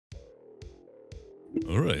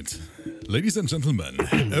All right. Ladies and gentlemen,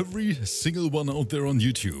 every single one out there on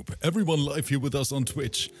YouTube, everyone live here with us on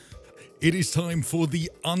Twitch, it is time for the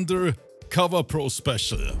Undercover Pro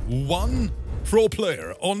special. One pro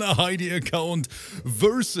player on a Heidi account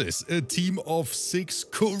versus a team of 6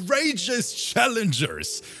 courageous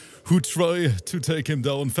challengers who try to take him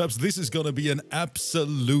down. Fabs, this is gonna be an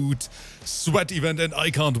absolute sweat event and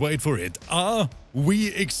I can't wait for it. Are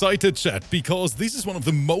we excited, chat? Because this is one of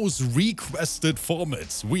the most requested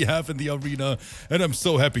formats we have in the arena and I'm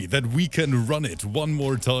so happy that we can run it one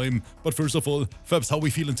more time. But first of all, Fabs, how are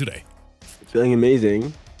we feeling today? Feeling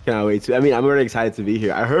amazing. Cannot wait to. I mean, I'm already excited to be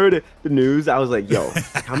here. I heard the news. I was like, yo,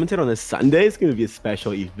 commented on a Sunday. It's going to be a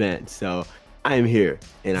special event. So I'm here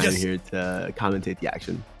and I'm here to commentate the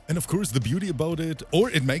action. And of course, the beauty about it, or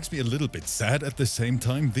it makes me a little bit sad at the same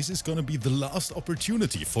time, this is gonna be the last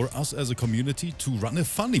opportunity for us as a community to run a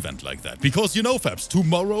fun event like that. Because you know, Fabs,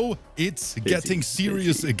 tomorrow it's getting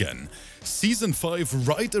serious again. Season 5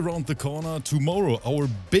 right around the corner. Tomorrow, our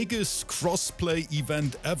biggest crossplay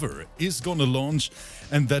event ever is gonna launch.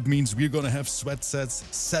 And that means we're gonna have sweat sets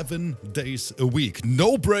 7 days a week.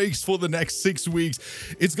 No breaks for the next 6 weeks.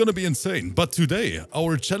 It's gonna be insane. But today,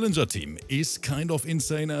 our challenger team is kind of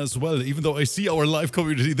insane as well. Even though I see our live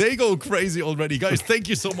community, they go crazy already. Guys, thank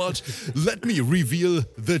you so much. Let me reveal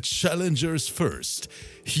the challengers first.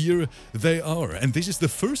 Here they are, and this is the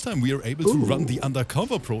first time we are able to run the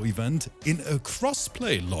Undercover Pro event in a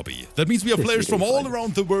crossplay lobby. That means we have players from all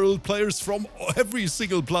around the world, players from every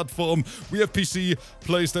single platform. We have PC,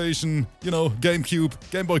 PlayStation, you know, GameCube,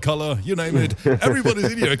 Game Boy Color, you name it. Everyone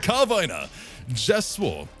is in here. Carviner,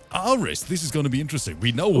 Jeswo, Aris, this is going to be interesting.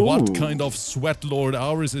 We know what kind of sweat lord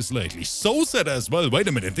Aris is lately. So said as well. Wait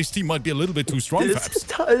a minute, this team might be a little bit too strong,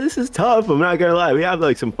 Fabs. This is tough. I'm not gonna lie. We have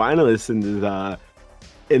like some finalists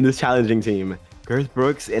in this challenging team. Girth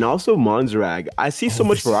Brooks and also Monzrag. I see so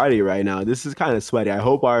much variety right now. This is kind of sweaty. I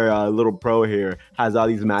hope our little pro here has all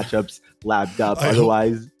these matchups lapped up.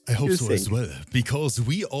 Otherwise, I hope so as well, because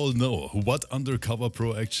we all know what Undercover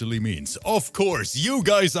Pro actually means. Of course, you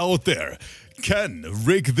guys out there can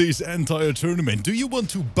rig this entire tournament. Do you want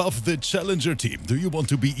to buff the challenger team? Do you want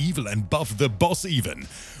to be evil and buff the boss even?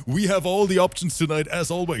 We have all the options tonight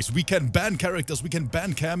as always. We can ban characters, we can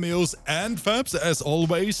ban cameos, and Fabs, as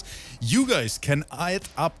always, you guys can add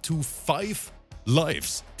up to 5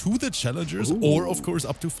 lives to the challengers, or of course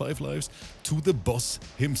up to 5 lives to the boss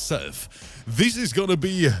himself. This is gonna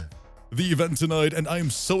be the event tonight, and I'm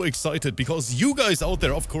so excited because you guys out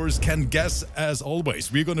there, of course, can guess as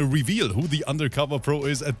always. We're gonna reveal who the Undercover Pro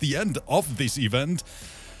is at the end of this event.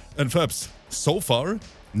 And Fabs, so far,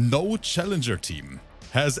 no challenger team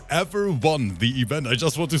has ever won the event. I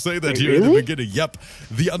just want to say that here in the beginning. Yep,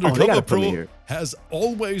 the Undercover Pro has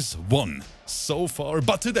always won so far.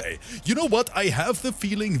 But today, you know what? I have the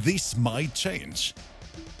feeling this might change.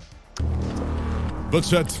 But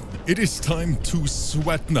chat, it is time to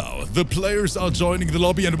sweat now. The players are joining the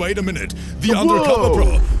lobby, and wait a minute, the Undercover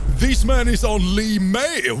Pro, this man is on Lee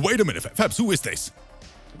May. Wait a minute, Fabs, who is this?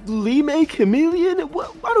 Lee May Chameleon?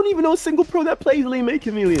 What? I don't even know a single pro that plays Lee May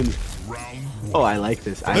Chameleon. Oh, I like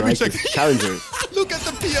this. Let me check. Challengers. Look at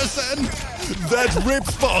the PSN. That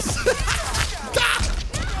rips, boss.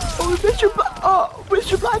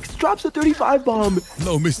 Mr. Black drops a 35 bomb.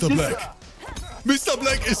 No, Mr. Black. Mr.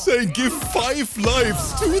 Black is saying give 5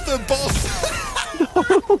 lives to the boss.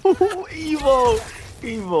 No,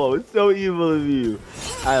 evil, so evil of you.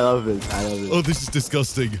 I love this. Oh, this is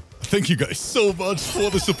disgusting. Thank you guys so much for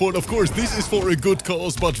the support. Of course, this is for a good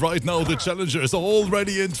cause, but right now the challengers are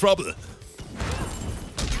already in trouble.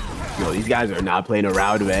 No, these guys are not playing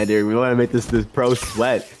around, man. We want to make this pro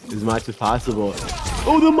sweat as much as possible.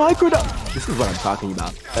 Oh, the micro. This is what I'm talking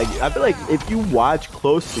about. Like, I feel like if you watch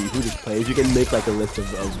closely who this plays, you can make like a list of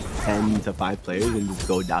 10 to 5 players and just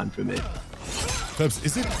go down from it. Fabs,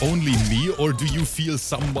 is it only me, or do you feel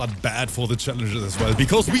somewhat bad for the challengers as well?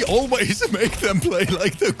 Because we always make them play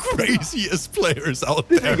like the craziest players out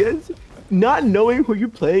there. Not knowing who you're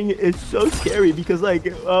playing is so scary because, like,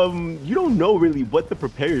 you don't know really what to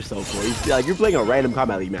prepare yourself for. Like, you're playing a random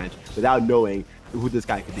Combat League match without knowing who this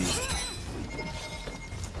guy could be.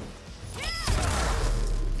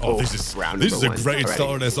 Oh, this is a great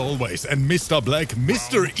start as always. And Mr. Black,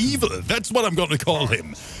 Mr. Evil, that's what I'm gonna call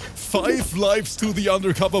him. 5 lives to the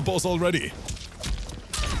Undercover boss already.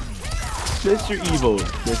 Mr. Evil,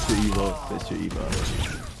 Mr. Evil, Mr. Evil.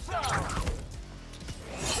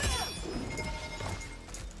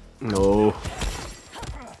 No.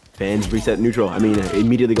 Fans reset neutral. I mean,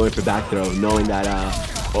 immediately going for back throw, knowing that,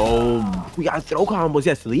 oh, we got throw combos.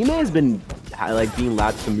 Yes, Lima has been like being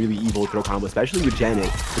lapped some really evil throw combos, especially with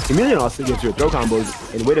Janet. The Chameleon also gets your throw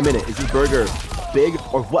combos. And wait a minute, is this burger big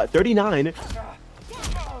or what? 39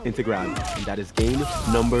 into ground. And that is game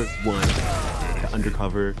number 1. The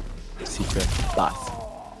undercover secret boss.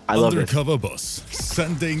 I love this. Undercover boss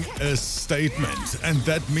sending a statement, and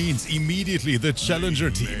that means immediately the challenger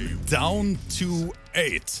team down to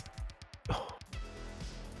 8.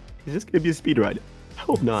 Is this gonna be a speed run? I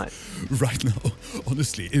hope not. Right now,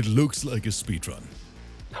 honestly, it looks like a speedrun.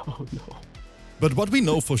 Oh no. But what we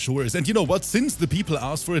know for sure is, and you know what, since the people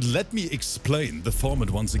asked for it, let me explain the format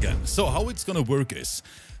once again. So how it's gonna work is,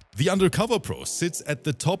 the Undercover Pro sits at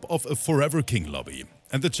the top of a Forever King lobby.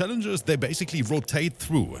 And the challengers, they basically rotate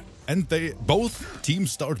through. And both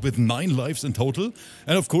teams start with 9 lives in total.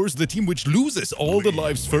 And of course, the team which loses all the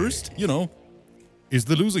lives first, you know, is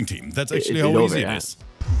the losing team. That's actually how easy it is.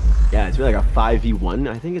 Yeah, it's really like a 5v1.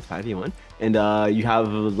 I think it's 5v1. And you have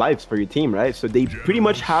lives for your team, right? So they pretty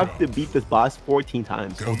much have to beat this boss 14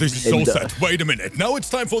 times. Oh, this is so sad. Wait a minute. Now it's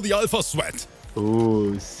time for the Alpha Sweat.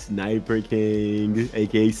 Ooh, Sniper King,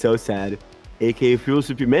 aka So Sad, aka Fuel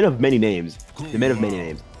Super, man of many names. The man of many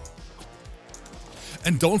names.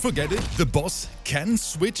 And don't forget it, the boss can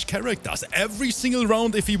switch characters every single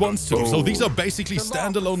round if he wants to. So these are basically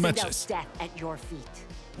standalone matches. Death at your feet.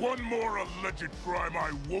 One more alleged crime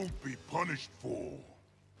I won't be punished for.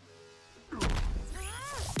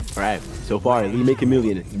 Alright, so far, Lee May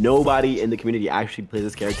Chameleon. Nobody in the community actually plays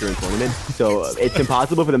this character in tournament, so it's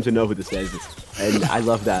impossible for them to know who this is. And I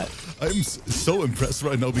love that. I'm so impressed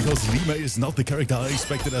right now because Lee May is not the character I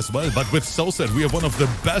expected as well. But with So Sad, we have one of the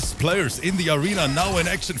best players in the arena now in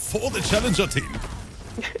action for the challenger team.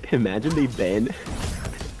 Imagine they ban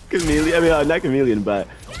Chameleon. I mean, not Chameleon, but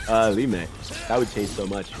Lee May. That would change so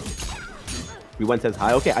much. Rewind says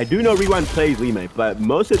hi. Okay, I do know Rewind plays Lee May, but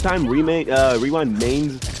most of the time Rewind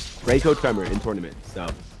mains Reiko Tremor in tournament. So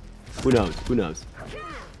who knows? Who knows?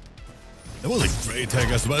 That was a great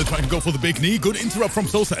tag as well, trying to go for the big knee. Good interrupt from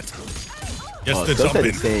So Sad. Yes, the So jump Sad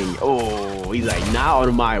in. is saying, oh, he's like, not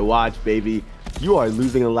on my watch, baby. You are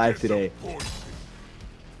losing a life today.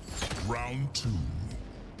 Round 2.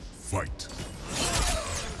 Fight.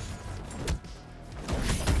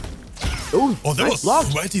 Oh, that nice was block.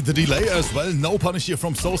 sweaty, the delay as well. No punish here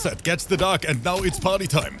from So Sad. Gets the dark, and now it's party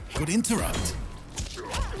time. Good interrupt.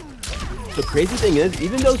 The crazy thing is,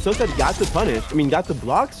 even though So Sad got the punish, I mean, got the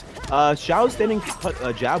blocks, Xiao's standing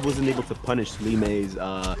jab wasn't able to punish Lee May's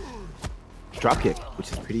dropkick, which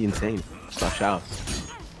is pretty insane. Stuff Xiao.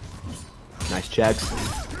 Nice checks.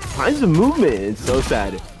 Finds the movement. It's So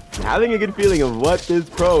Sad. Having a good feeling of what this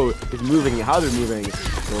pro is moving and how they're moving.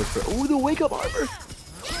 Ooh, the wake up armor.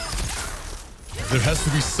 There has to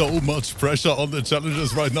be so much pressure on the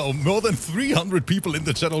challengers right now. More than 300 people in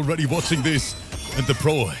the chat already watching this. And the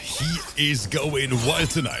pro, he is going wild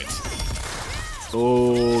tonight.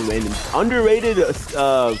 Oh, and underrated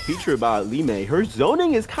feature about Lee May. Her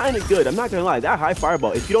zoning is kind of good. I'm not going to lie. That high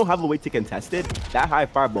fireball, if you don't have a way to contest it, that high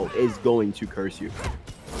fireball is going to curse you.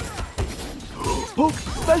 Poke,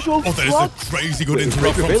 special. Oh, that is a crazy good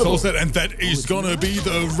interrupt from So Sad, and that is gonna be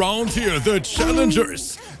the round here. The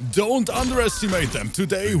challengers, don't underestimate them.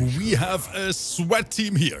 Today we have a sweat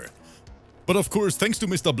team here. But of course, thanks to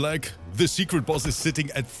Mr. Black, the secret boss is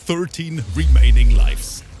sitting at 13 remaining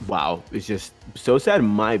lives. Wow, it's just So Sad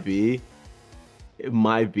might be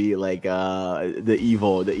like the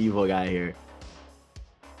evil guy here.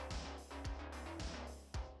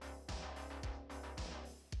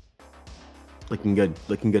 Looking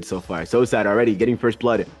good so far. So Sad already getting first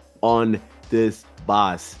blood on this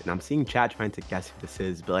boss. And I'm seeing chat trying to guess who this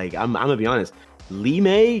is, but like I'm gonna be honest. Lee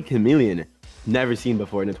May Chameleon, never seen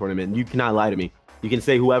before in a tournament. You cannot lie to me. You can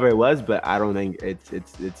say whoever it was, but I don't think it's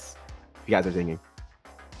you guys are thinking.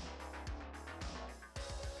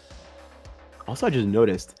 Also, I just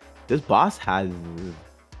noticed this boss has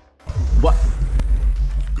what?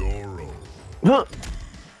 Goro. Huh?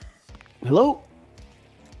 Hello?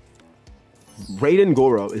 Raiden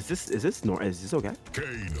Goro. Is this okay?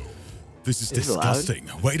 Kano. This is disgusting.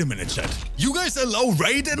 Wait a minute, chat. You guys allow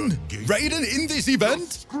Raiden in this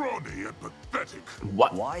event? Scrawny and pathetic.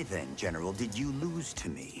 What? Why then, General, did you lose to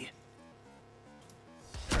me?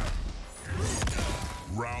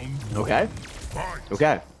 Round 1. Okay. Fight.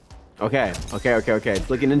 Okay. It's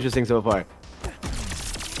looking interesting so far.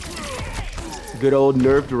 Good old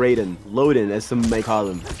nerfed Raiden. Loden, as some may call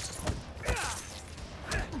him.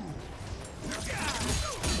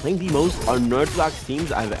 Playing the most unorthodox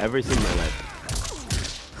teams I've ever seen in my life.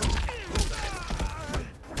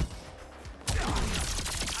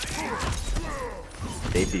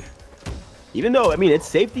 Safety. Even though, I mean, it's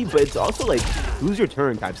safety, but it's also like, lose your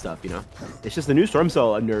turn type stuff, you know? It's just the new Storm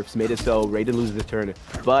Soul nerfs made it so Raiden loses the turn.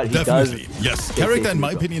 But he Definitely. does. Yes, character, in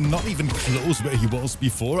my opinion, not even close where he was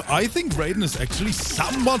before. I think Raiden is actually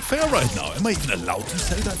somewhat fair right now. Am I even allowed to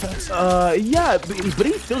say that, Fabs? Yeah, but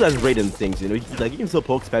he still does Raiden things, you know? Like, he can still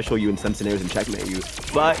poke special you in some scenarios and checkmate you,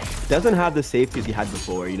 but doesn't have the safety as he had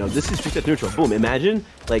before, you know? This is strict at neutral. Boom. Imagine,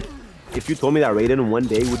 like, if you told me that Raiden one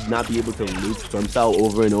day would not be able to lose Storm Style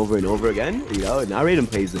over and over and over again, you know? Now Raiden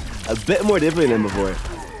plays a bit more differently than before.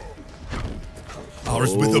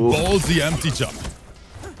 Ours with the ballsy empty jump.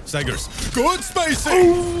 Saggers. Good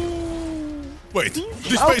spacing! Wait,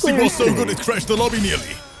 this spacing was so good it crashed the lobby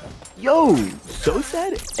nearly. Yo, so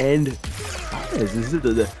sad. And this is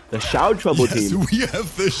the Shao Trouble team. Yes, we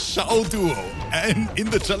have the Shao duo and in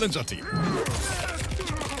the Challenger team.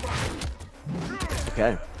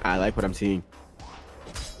 Okay, I like what I'm seeing.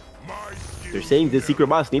 They're saying this secret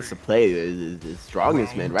boss needs to play the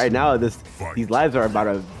strongest, man. Right now, these lives are about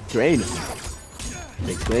to drain.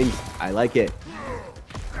 Big swings. I like it.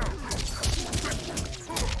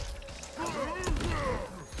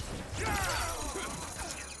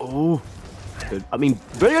 Oh, good. I mean,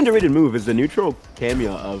 very underrated move is the neutral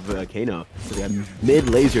cameo of Kano. So mid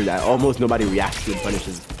laser that almost nobody reacts to and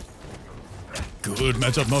punishes. Good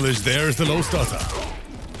matchup knowledge. There's the low starter.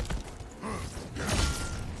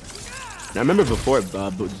 And I remember before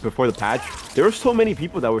the patch, there were so many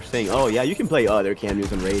people that were saying, "Oh yeah, you can play other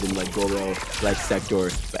cameos on Raiden like Goro, like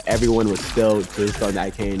Sector," but everyone was still based on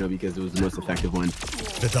that Kano because it was the most effective one.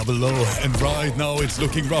 The double low, and right now it's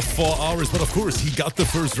looking rough for ours, but of course he got the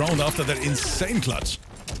first round after that insane clutch.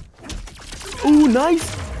 Ooh,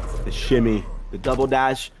 nice! The shimmy, the double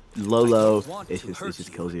dash, low, it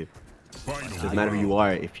just kills you. Doesn't matter who you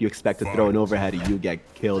are, if you expect to throw an overhead, you get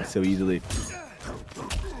killed so easily.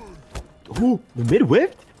 Ooh, the mid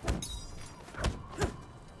whipped?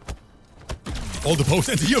 All the pokes,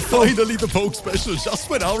 and here finally the poke special, just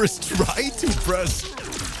when ours tried to press.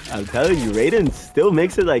 I'm telling you, Raiden still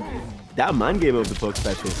makes it like that mind game of the poke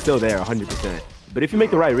special is still there 100%. But if you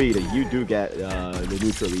make the right read, you do get the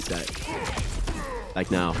neutral reset. Like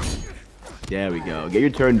now. There we go. Get your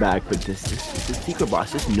turn back, but this secret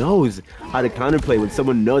boss just knows how to counterplay when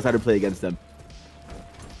someone knows how to play against them.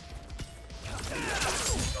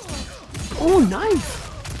 Oh, nice!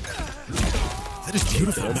 That is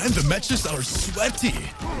beautiful, man. The matches are sweaty.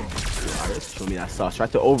 Show me that sauce.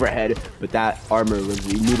 Tried to overhead, but that armor was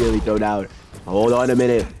immediately thrown out. Hold on a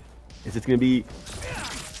minute. Is it going to be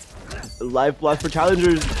a life loss for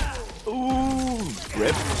challengers? Ooh,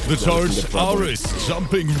 rip. The charge, Aris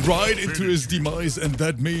jumping right into his demise, and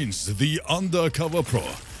that means the Undercover Pro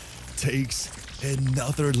takes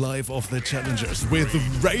another life off the challengers with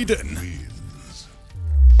Raiden.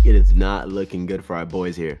 It is not looking good for our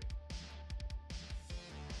boys here.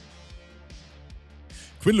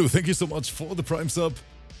 Quinlu, thank you so much for the Prime sub.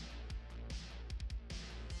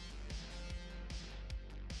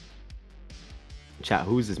 Chat,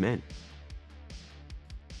 who's this man?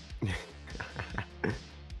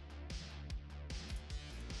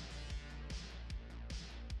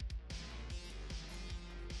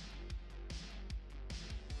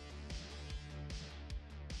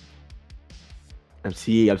 I'm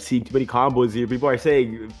seeing too many combos here. People are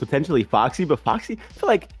saying potentially Foxy, but Foxy, I feel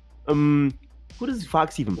like who does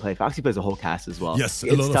Foxy even play? Foxy plays a whole cast as well. Yes,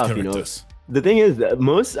 it's a lot tough, of characters. You know. The thing is that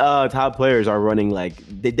most top players are running like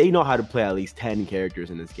they know how to play at least 10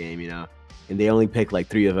 characters in this game, you know, and they only pick like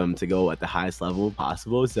 3 of them to go at the highest level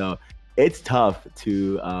possible. So it's tough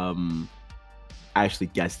to actually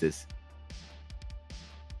guess this.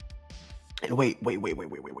 And wait.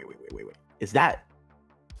 Is that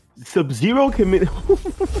Sub-Zero commit?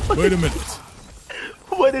 Wait a minute.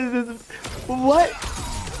 What is this? What?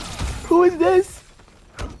 Who is this?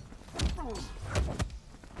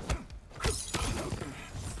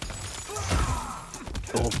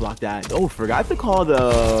 Oh, block that. Oh, forgot to call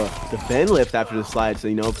the fan lift after the slide, so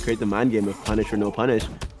you know, create the mind game of punish or no punish.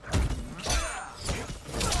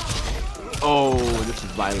 Oh, this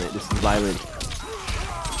is violent.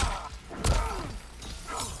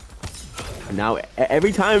 Now,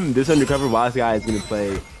 every time this undercover boss guy is going to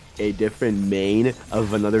play a different main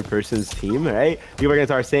of another person's team, right? People are going to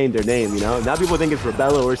start saying their name, you know? Now people think it's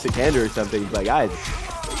Rebella or Sikander or something. But guys,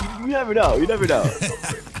 you never know. You never know.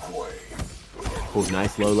 Oh,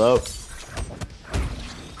 nice low.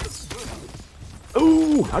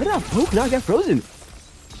 Ooh, how did that poke not get frozen?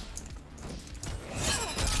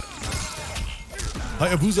 Hi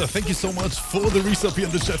Abuza, thank you so much for the resub here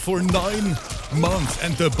in the chat for 9 months.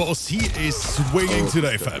 And the boss, he is swinging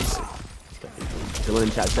today, fams. Dylan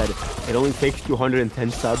in chat said, it only takes 210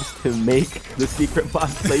 subs to make the secret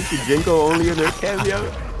boss play Jinko only in their cameo.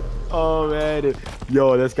 Oh man,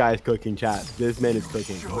 yo, this guy's cooking, chat. This man is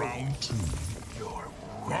cooking. Round 2.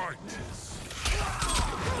 Fight.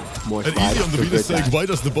 More And spies easy on the for video good saying, chat. why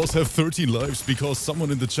does the boss have 13 lives? Because someone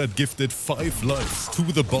in the chat gifted 5 lives to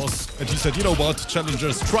the boss. And he said, you know what,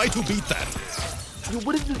 challengers, try to beat that. Yo,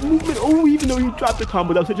 what is this movement? Oh, even though he dropped the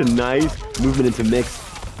combo, that was such a nice movement into mix.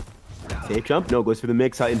 Safe jump? No, goes for the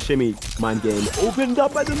mix and shimmy. Mind game. Opened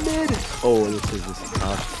up by the mid. Oh, this is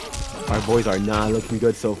tough. Our boys are not looking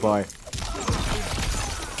good so far.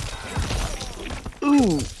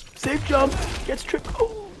 Ooh, safe jump. Gets tripped.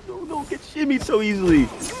 Oh, no, gets shimmied so easily.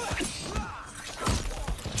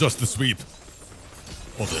 Just the sweep.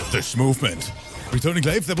 Or this movement. Returning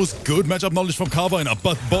Glaive, that was good matchup knowledge from Carviner,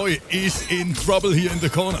 but boy is in trouble here in the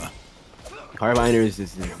corner. Carviner is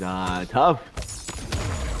tough.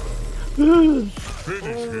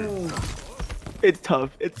 It's tough.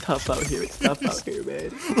 It's tough out here. It's tough out here, man.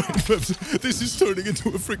 This is turning into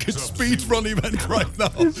a freaking speedrun event right now.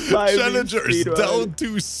 Challengers down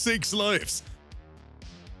to 6 lives.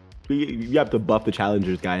 You have to buff the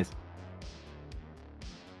challengers, guys.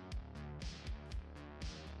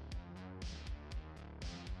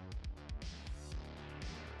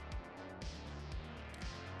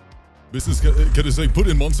 This is gonna say put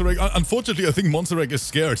in Monserrat. Unfortunately, I think Monserrat is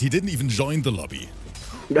scared. He didn't even join the lobby.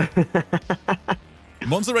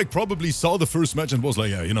 Monserrat probably saw the first match and was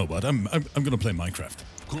like, yeah, you know what? I'm gonna play Minecraft.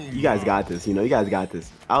 You guys got this, you know. You guys got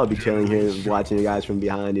this. I'll be chilling here, watching you guys from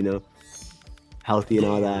behind, you know, healthy and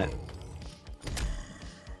all that.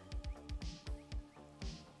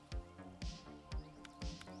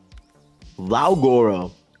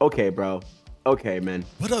 Laugoro. Okay, bro. Okay, man.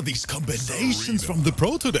 What are these combinations from the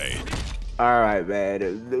pro today? All right, man.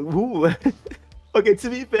 Who? Okay, to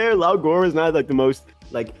be fair, Laugoro is not like the most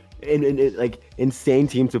like insane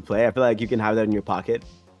team to play. I feel like you can have that in your pocket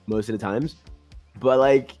most of the times. But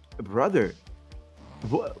like, brother,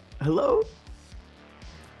 what? Hello?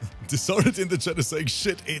 Disarmed in the chat is saying,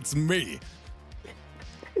 shit, it's me.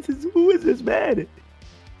 Who is this man?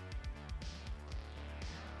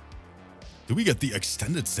 Do we get the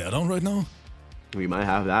extended stare down right now? We might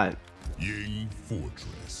have that. Ying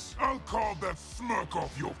Fortress. I'll carve that smirk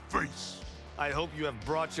off your face. I hope you have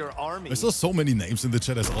brought your army. I saw so many names in the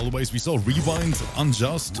chat as always. We saw Rewind,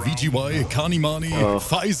 Unjust, VGY, Kanimani,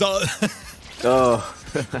 Faisal. Oh.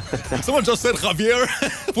 Someone just said Javier.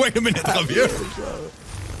 Wait a minute, Javier.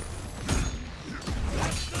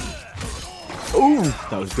 Ooh,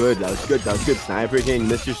 that was good. That was good. That was good. Sniper King,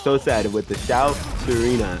 Mr. So Sad with the shout,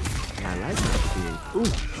 Serena. Yeah, I like that.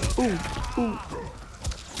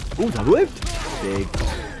 Ooh, that whipped. Big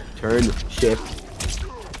turn, shift.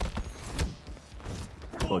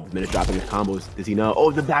 Oh, the minute dropping his combos. Does he know?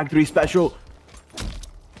 Oh, the back 3 special.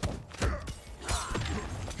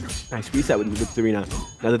 Nice reset with Serena.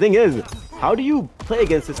 Now the thing is, how do you play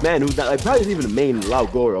against this man who's not like probably isn't even the main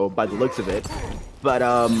Laugoro by the looks of it? But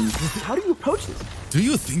how do you approach this? Do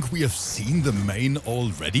you think we have seen the main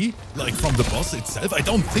already? Like from the boss itself? I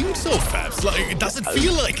don't think so, Fabs. Like, it doesn't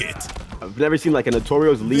feel like it. I've never seen like a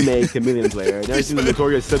Notorious Lime Chameleon player. I've never seen a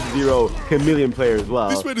Notorious Sub-Zero Chameleon player as well.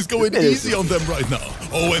 This man is going easy on them right now.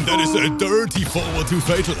 Oh, and that is a dirty forward to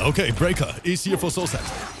Fatal. Okay, Breaker is here for Soset.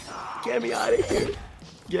 Get me out of here.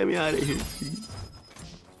 Get me out of here, please.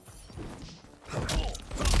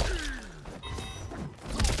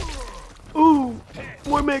 Ooh,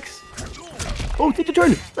 more mix. Oh, take the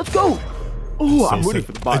turn. Let's go. Oh, I'm rooting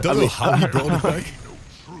for the bot. I don't know how he brought it back.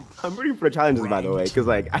 I'm rooting for the challenges, by the way, because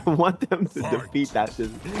like I want them to defeat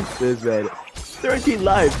this man. 13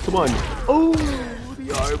 lives. Come on. Oh,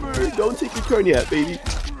 the armor. Don't take your turn yet, baby.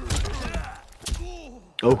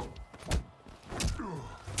 Oh.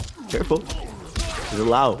 Careful. There's a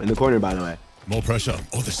Lao in the corner, by the way. More pressure.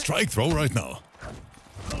 Oh, the strike throw right now.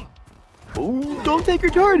 Oh, don't take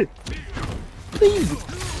your turn. Please.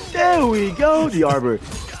 There we go. The armor.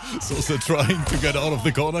 Sosa trying to get out of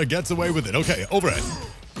the corner, gets away with it. Okay, overhead.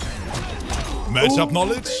 Matchup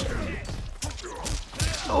knowledge.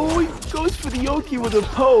 Oh, he goes for the Yoki with a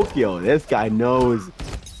poke. Yo, this guy knows.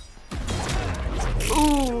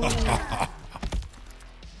 Ooh.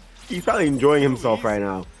 He's probably enjoying himself right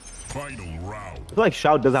now. Final round. I feel like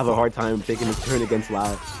Shao does have a hard time taking his turn against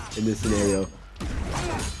Lao in this scenario.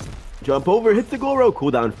 Jump over, hit the goal row.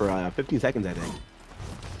 Cooldown for 15 seconds, I think.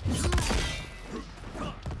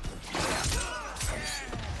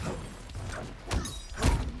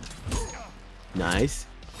 Nice.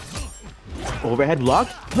 Overhead block.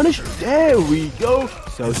 Punish. There we go.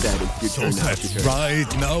 So sad. It's your turn now. It's your turn.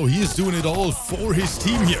 Right now, he is doing it all for his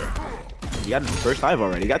team here. He got the first life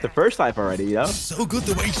already. He got the first life already, you know? So good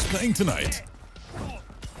the way he's playing tonight.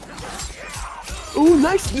 Ooh,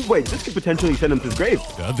 nice. Wait, this could potentially send him to his grave.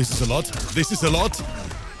 Yeah, this is a lot. This is a lot.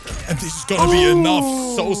 And this is gonna be enough.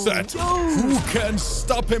 So sad. Who can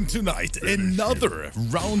stop him tonight? Another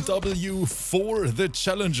round W for the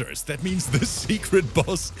challengers. That means the secret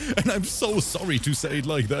boss. And I'm so sorry to say it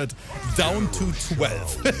like that. Down to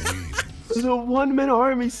 12. The one-man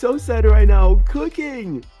army, so sad right now.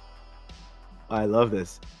 Cooking. I love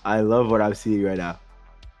this. I love what I'm seeing right now.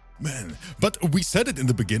 Man, but we said it in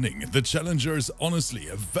the beginning. The challengers, honestly,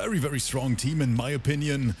 a very, very strong team in my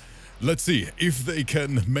opinion. Let's see if they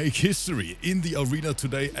can make history in the arena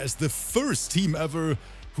today as the first team ever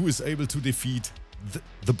who is able to defeat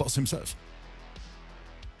the boss himself.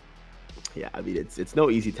 Yeah, I mean, it's no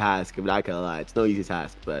easy task. I'm not gonna lie. It's no easy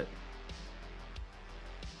task, but...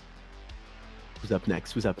 Who's up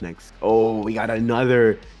next? Who's up next? Oh, we got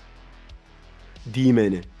another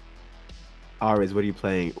demon. Ares, what are you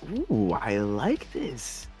playing? Ooh, I like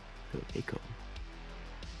this.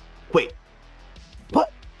 Wait.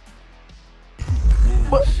 What?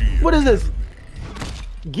 What is this?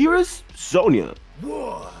 Geras Sonya.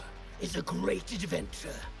 War is a great adventure.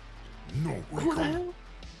 No, Rico.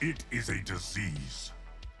 It is a disease.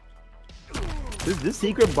 This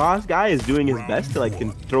secret boss guy is doing his best to like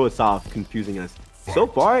throw us off, confusing us. So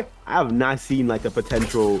far, I have not seen like a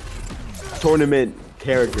potential tournament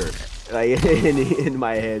character like in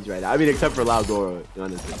my hands right now. I mean, except for Laudoro,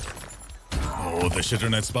 honestly. Oh, the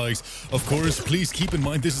Shitternet spikes. Of course, please keep in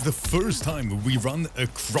mind this is the first time we run a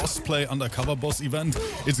cross-play undercover boss event.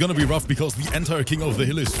 It's gonna be rough because the entire King of the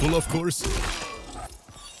Hill is full, of course.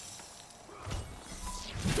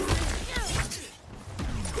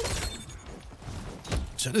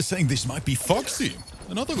 Chat is saying this might be Foxy.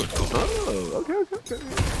 Another good call. Oh, okay.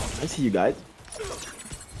 I see you guys.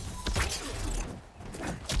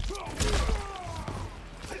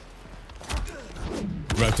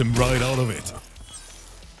 Grabbed him right out of it.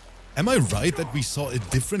 Am I right that we saw a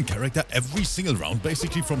different character every single round,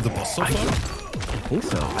 basically, from the boss so far? I think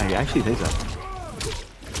so. I actually think so.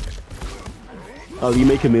 Oh, you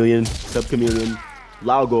make Chameleon, Sub-Chameleon,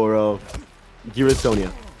 Laogoro, Geras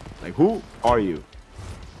Sonya. Like, who are you?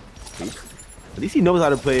 At least he knows how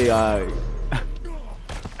to play,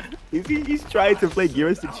 he's trying to play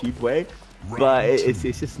Geras the cheap way, but it's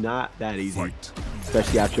just not that easy.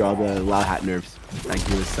 Especially after all the Lao Hat nerfs that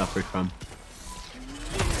Geras suffered from.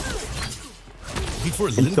 For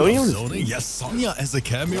a little bit of zoning, yes, Sonya as a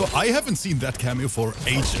cameo. I haven't seen that cameo for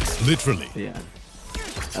ages, literally. Yeah.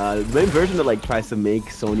 The main version that like tries to make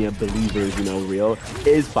Sonya believers, you know, real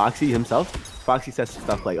is Foxy himself. Foxy says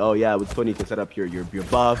stuff like, "Oh yeah, with Sonya you can set up your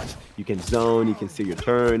buffs, you can zone, you can see your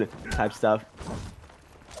turn, type stuff."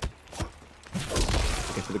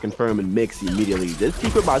 Okay, so to confirm and mix immediately. This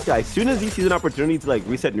secret boss guy, as soon as he sees an opportunity to like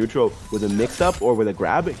reset neutral with a mix-up or with a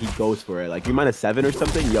grab, he goes for it. Like you're -7 or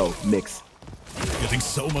something, yo, mix. Getting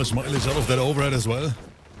so much mileage out of that overhead as well.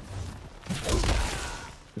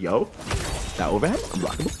 Yo, that overhead?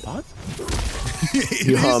 Unblockable? Pause? It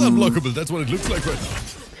is unblockable, that's what it looks like right now.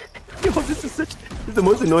 Yo, this is the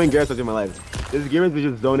most annoying Geras I've seen in my life. This Geras was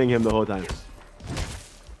just zoning him the whole time.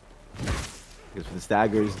 Goes for the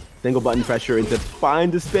staggers, single button pressure into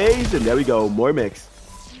find the space, and there we go, more mix.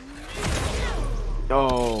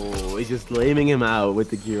 Oh, he's just laming him out with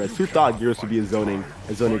the Geras. Who thought Geras would be a zoning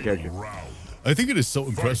character? I think it is so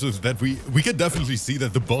impressive that we can definitely see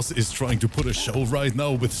that the boss is trying to put a show right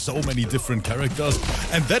now with so many different characters,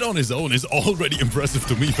 and that on his own is already impressive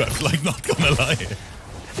to me, Pep, like not gonna lie.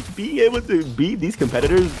 Being able to beat these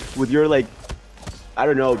competitors with your like, I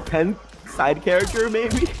don't know, 10th side character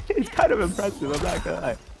maybe, it's kind of impressive, I'm not gonna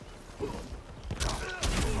lie.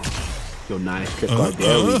 Yo, nice, trip guard,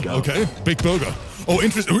 there we go. Okay, big burger. Oh,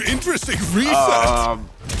 interesting reset!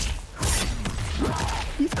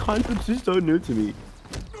 These concepts are so new to me.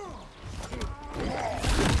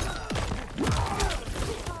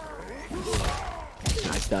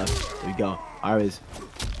 Nice stuff. There we go. Ares.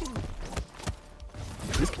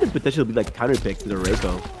 This could potentially be like a counter pick to the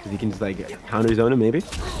Reiko, because he can just like counter zone him maybe.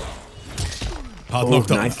 Hard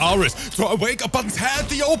knockdown. Nice. Ares, throw a wake up buttons, had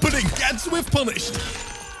the opening, gets whiff punished.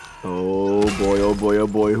 Oh boy, oh boy, oh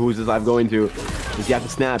boy. Who's this live going to? Does he have to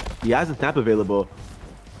snap? He has a snap available.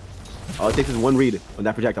 All it takes is one read on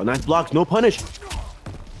that projectile. Nice blocks, no punish.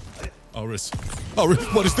 Ares,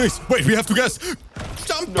 what is this? Wait, we have to guess.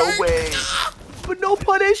 Jumping. No way. But no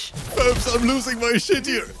punish. Oops, I'm losing my shit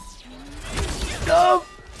here. No.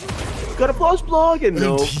 Got a plus block and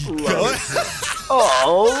no.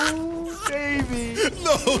 Oh, baby.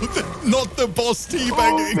 No, not the boss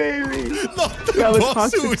teabagging. Oh, baby. Not the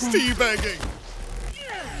boss who is teabagging.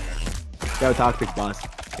 Got a toxic boss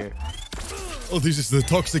here. Oh, this is the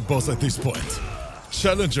toxic boss at this point.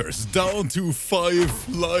 challengers down to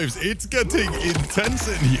 5 lives. It's getting intense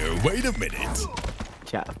in here. Wait a minute.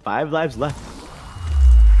 Chat, 5 lives left.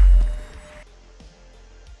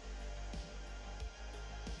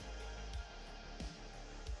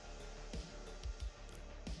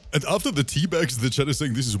 And after the teabags, the chat is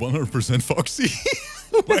saying this is 100% Foxy.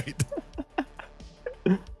 Wait.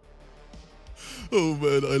 Oh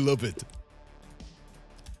man, I love it.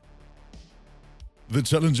 The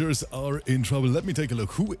challengers are in trouble. Let me take a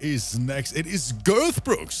look. Who is next? It is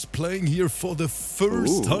Girthbrooks playing here for the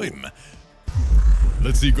first time.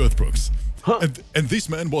 Let's see Girthbrooks. Huh. And this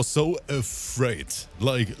man was so afraid,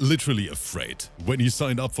 like literally afraid, when he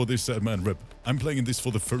signed up for this man rep. I'm playing in this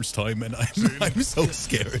for the first time and I'm so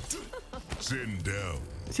scared. Sit down.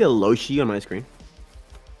 I see a Loshi on my screen.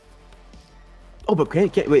 Oh, but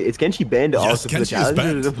wait, is Kenshi banned also for the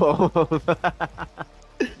challenge?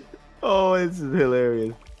 Oh, this is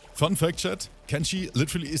hilarious. Fun fact, chat, Kenshi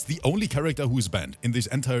literally is the only character who is banned in this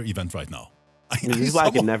entire event right now. This is why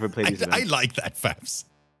I could never play these events. I like that, Fabs.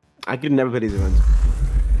 I could never play these events.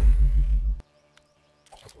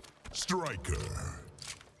 Striker.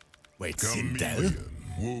 Wait, Sindel?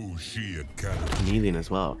 Chameleon as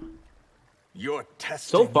well. You're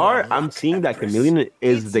testing So far, I'm seeing that Chameleon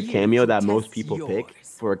is the cameo that most people pick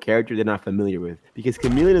for a character they're not familiar with. Because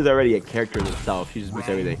Chameleon is already a character in itself. She just puts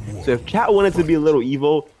everything. So if chat wanted to be a little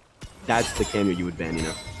evil, that's the cameo you would ban, you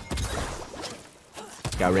know?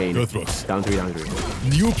 Got Rain. Down 3, down 3.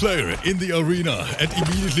 New player in the arena and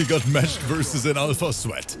immediately got matched versus an Alpha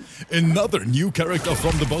Sweat. Another new character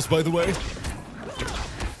from the boss, by the way.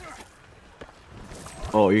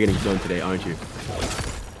 Oh, you're getting zoned today, aren't you?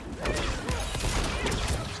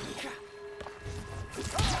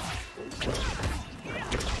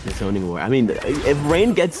 The zoning war. I mean, if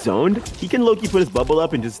Rain gets zoned, he can low-key put his bubble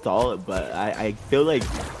up and just stall it, but I feel like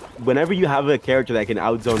whenever you have a character that can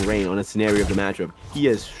outzone Rain on a scenario of the matchup, he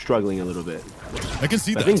is struggling a little bit. I can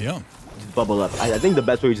see that, yeah. Just bubble up. I think the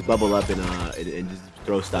best way is just bubble up and just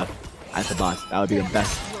throw stuff at the boss. That would be the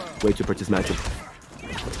best way to approach this matchup.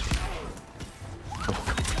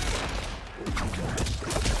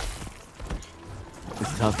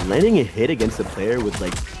 It's tough. Landing a hit against a player with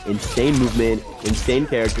like insane movement, insane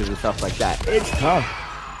characters and stuff like that. It's tough.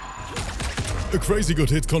 A crazy good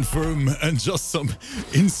hit confirm and just some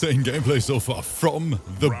insane gameplay so far from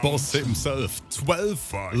the boss himself.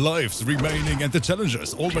 12 lives remaining and the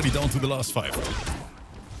challengers already down to the last 5.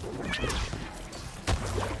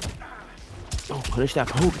 Oh, punish that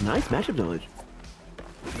poke. Nice matchup knowledge.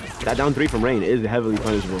 That down 3 from Rain is heavily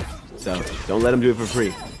punishable. So don't let him do it for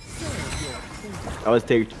free. I always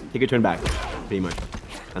take a turn back, pretty much.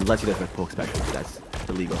 Unless he does my poke special, that's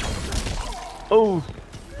illegal. Oh!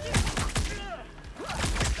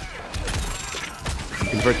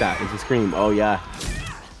 Convert that into Scream. Oh, yeah.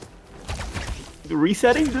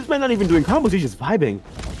 Resetting? This man not even doing combos, he's just vibing.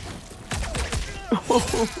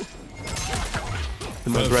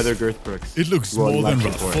 My brother Girthbrooks. It looks more than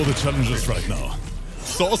rough for the challengers right now.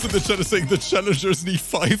 Sauce in the chat is saying the challengers need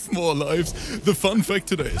 5 more lives. The fun fact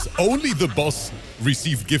today is only the boss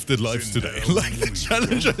received gifted lives today. Like the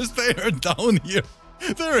challengers, they are down here.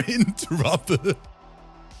 They're in trouble.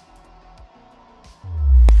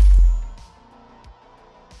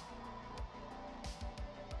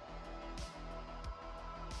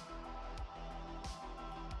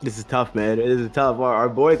 This is tough, man. This is tough. Our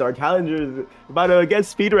boys, our challengers, about to get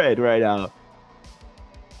speed red right now.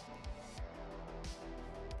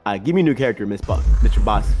 Give me a new character, Mr.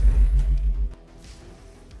 Boss.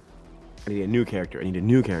 I need a new character. I need a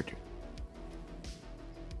new character.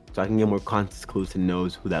 So I can get more context clues to know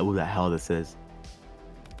who the hell this is.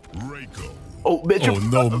 Reiko. Oh, Mr. Oh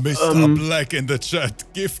no, Mr. Black in the chat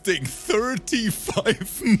gifting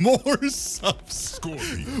 35 more subs.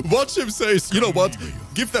 Scorpion. Watch him say, you know what?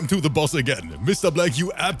 Give them to the boss again. Mr. Black,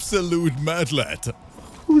 you absolute mad lad.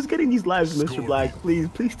 Who's getting these lives, Mr. Black?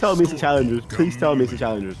 Please tell me it's the challengers. Please tell me it's the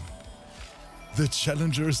challengers. The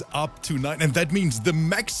challengers up to 9, and that means the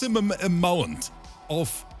maximum amount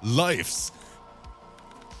of lives.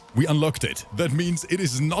 We unlocked it. That means it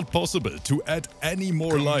is not possible to add any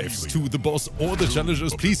more lives to the boss or the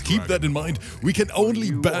challengers. Please keep that in mind. We can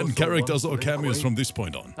only ban characters or cameos from this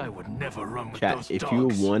point on. I would never run with Chat, those if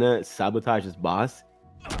dogs. you wanna sabotage this boss,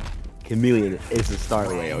 Chameleon is the start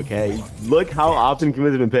way, okay? Look how often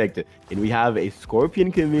Chameleon's been picked. And we have a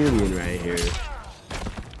Scorpion Chameleon right here.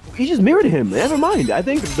 He just mirrored him. Never mind. I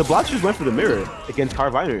think the blocks just went for the mirror against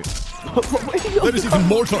Carviner. That is even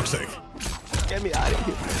more toxic. Get me out of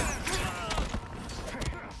here.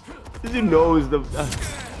 This dude knows the...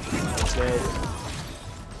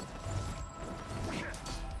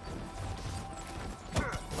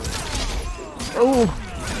 Oh,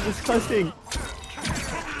 disgusting.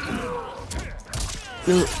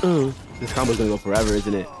 This combo's gonna go forever,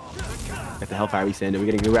 isn't it? Got the Hellfire resend. We're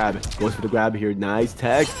getting a grab. Goes for the grab here. Nice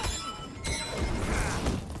tag.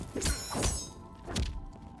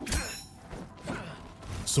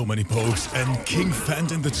 So many pokes and King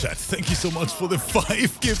Fant in the chat. Thank you so much for the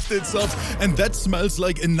 5 gifted subs. And that smells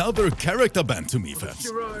like another character ban to me, Fabs.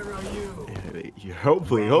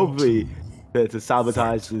 Hopefully, to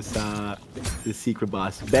sabotage this secret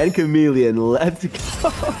boss. Ben Chameleon, let's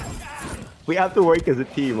go. We have to work as a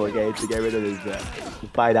team, okay, to get rid of this, to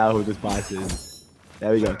find out who this boss is.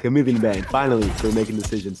 There we go, Chameleon Ben. Finally, we're making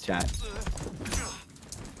decisions, chat.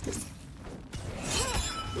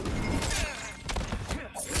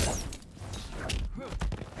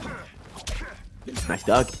 Nice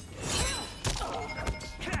duck.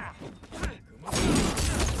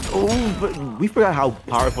 Oh, but we forgot how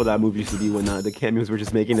powerful that move used to be when the cameos were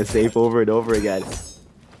just making a save over and over again.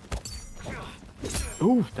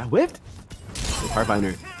 Oh, that whiffed. The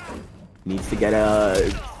Pathfinder needs to get a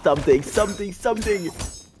something.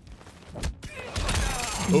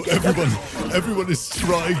 Oh, everyone is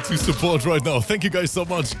trying to support right now. Thank you guys so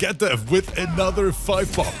much. Get Dev with another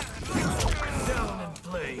 5 pop.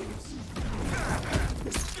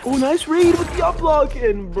 Oh, nice read with the up block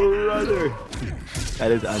and brother. That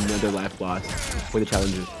is another life loss for the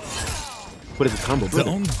challengers. What is the combo, brother?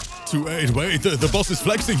 Down to 8. Wait, the boss is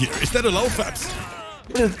flexing here. Is that allowed, Fabs?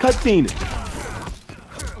 What is cutscene?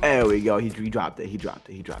 There we go. He dropped it.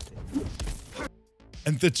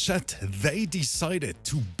 And the chat, they decided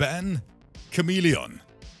to ban Chameleon.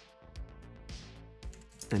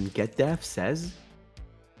 And GetDef says,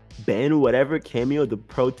 ban whatever cameo the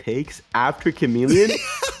pro takes after Chameleon.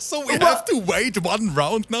 So we have to wait 1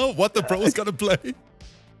 round now? What the pro is gonna play?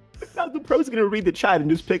 Now the pro's gonna read the chat and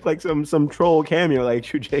just pick like some troll cameo like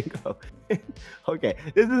Chujenko. Okay,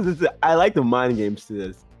 this is I like the mind games to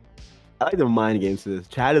this.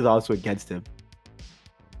 Chat is also against him.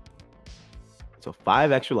 So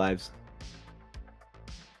 5 extra lives.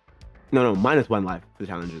 No, -1 life for the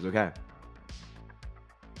challengers, okay?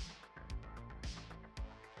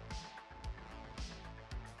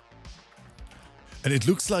 And it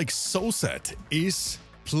looks like Soset is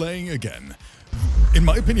playing again. In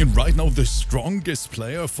my opinion, right now, the strongest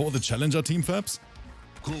player for the challenger team, Fabs.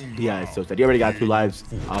 Yeah, it's Soset. He already got 2 lives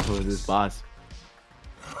off of this boss.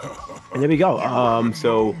 And there we go.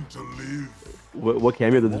 So what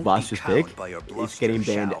cameo did this boss just pick? It's getting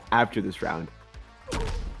banned after this round.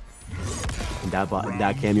 And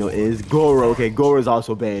that cameo is Goro. Okay, Goro is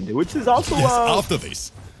also banned, which is also yes, after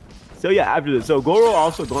this. So yeah, after this. So Goro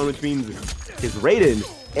also gone, which means his Raiden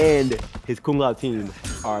and his Kung Lao team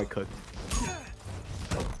are cooked.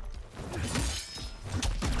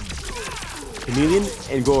 Chameleon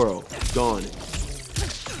and Goro gone.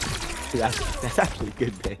 That's actually a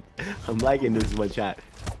good thing. I'm liking this one, chat.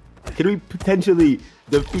 Can we potentially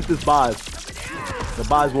defeat this boss? The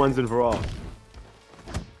boss once and for all.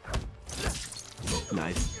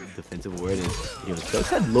 Nice defensive awareness. Yo, Zoe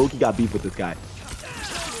said Loki got beef with this guy.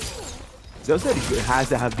 Zoe said he has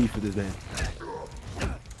to have beef with this man.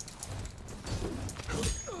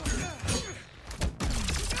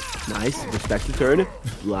 Nice, respect the turn.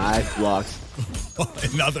 Live blocks.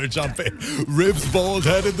 Another jump in. Ribs bald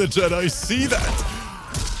head in the chat. I see that.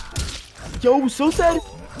 Yo, so sad.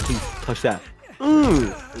 Please touch that.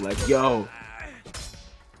 Let's go.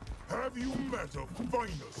 Have you met a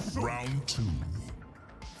finer soul? Round 2.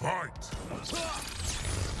 Fight.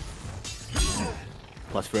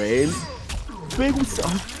 Plus frame. Big what's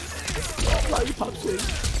up? Lollipop swing.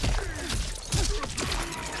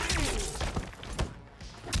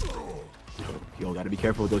 Yo, gotta be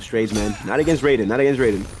careful with those strays, man. Not against Raiden.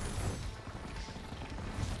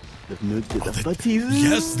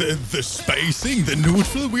 Yes, the spacing, the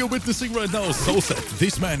neutral we are witnessing right now. So sad.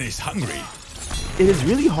 This man is hungry. It is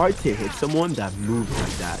really hard to hit someone that moves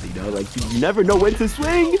like that, you know? Like, you never know when to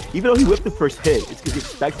swing. Even though he whipped the first hit, it's because he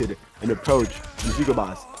expected an approach from the Secret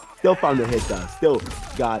Boss. Still found the hit, though. Still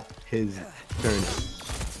got his turn.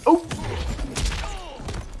 Oh!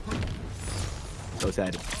 So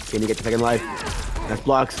sad. Can you get the second life? That's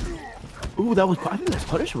blocks. Ooh, I think that's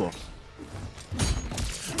punishable.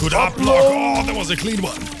 Good up block. Oh, that was a clean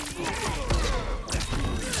one.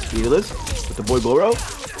 Needless with the boy Goro.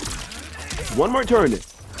 One more turn.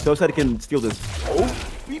 So sad he can steal this. Oh,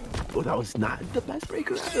 that was not the best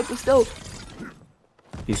breaker ever, but still.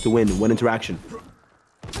 Needs to win. 1 interaction.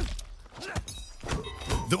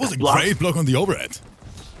 That was a great block on the overhead.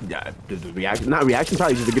 Yeah, the reaction, not reaction,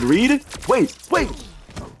 probably just a good read. Wait.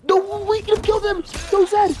 No, we can kill them. So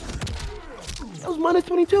sad. That was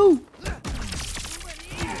 -22.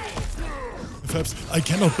 Fabs, I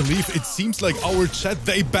cannot believe it seems like our chat,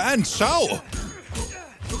 they banned Shao.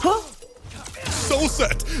 Huh? So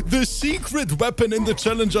sad, the secret weapon in the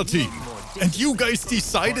challenger team. And you guys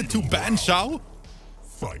decided to ban Shao?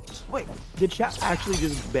 Fight. Wait, did Shao actually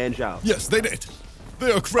just ban Shao? Yes, they did.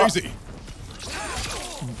 They are crazy.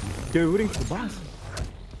 They're rooting for the boss.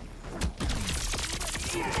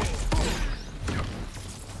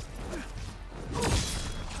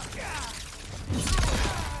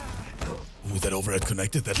 Ooh, that overhead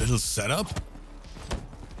connected, that little setup.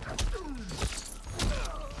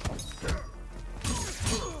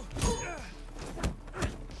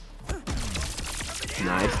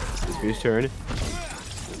 Nice. It's his turn.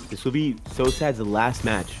 This will be SoSad's last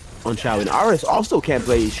match on Shao. And Aris also can't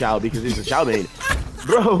play Shao because he's a Shao main.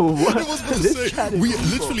 Bro, what? I was going to say, we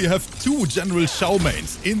literally have 2 general Shao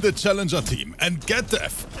mains in the challenger team. And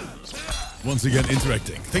GetDev, once again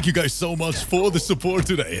interacting. Thank you guys so much for the support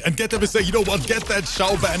today. And GetDev is saying, you know what, get that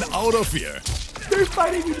Shao ban out of here. They're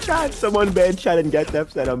fighting in chat. Someone banned chat and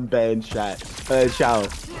GetDev said I'm banned chat. Shao.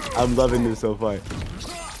 I'm loving this so far.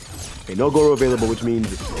 Okay, no Goro available, which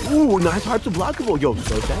means... Ooh, nice hard to blockable. Yo,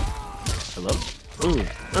 SoSad. Hello?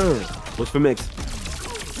 What's for mix?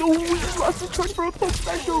 No, he lost his turn for a poke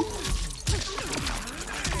special.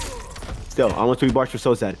 Still, almost 3 bars for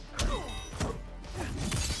SoSad.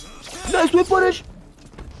 Nice whip punish.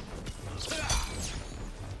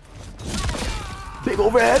 Big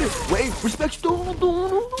overhead. Wait, respect.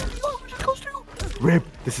 Rip,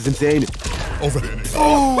 this is insane. Overhead.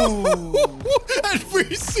 Oh! And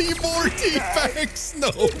we see more defects.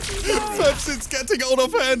 No. Fabs, it's getting out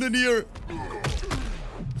of hand in here.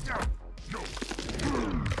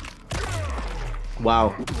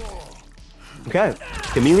 Wow. Okay.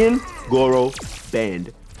 Chameleon, Goro,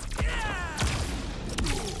 banned.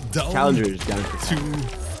 Down Challengers down to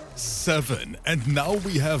 7. And now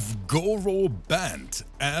we have Goro banned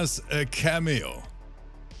as a cameo.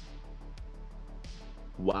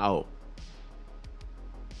 Wow.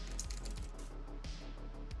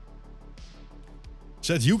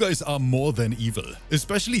 Chat, you guys are more than evil.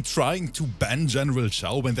 Especially trying to ban General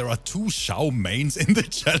Shao when there are 2 Shao mains in the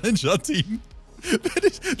challenger team.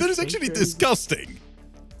 That is actually disgusting.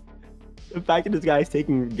 The fact that this guy is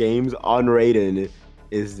taking games on Raiden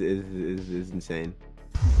is insane.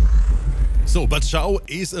 So, but Shao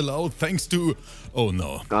is allowed thanks to... Oh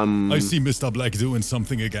no. I see Mr. Black doing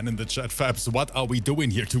something again in the chat. Fabs, what are we doing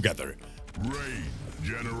here together? Rain,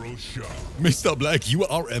 General Shao. Mr. Black, you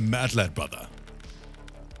are a mad lad, brother.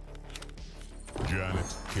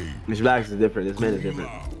 Janet Cage. Mr. Black is different. This man is different.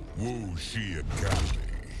 Wu Shi Academy.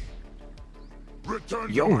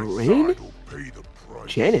 Return Yo, to my Rain? side or pay the price.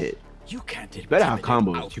 Janet. You can't You better have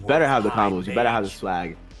combos. You better have the combos. You better have the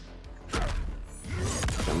swag.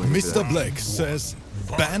 Mr. Black says,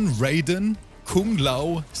 ban Raiden, Kung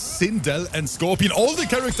Lao, Sindel, and Scorpion. All the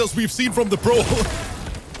characters we've seen from the pro.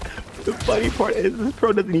 The funny part is this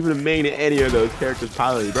pro doesn't even main any of those characters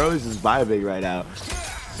probably. Bro is just vibing right now.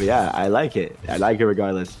 But yeah, I like it. I like it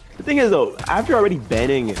regardless. The thing is though, after already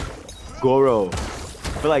banning Goro, I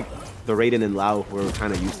feel like the Raiden and Lao were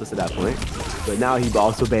kind of useless at that point. But now he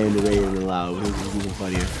also banned the Raiden and Lao, which is even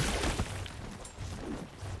funnier.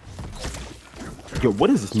 Yo, what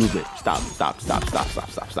is this movement? Stop.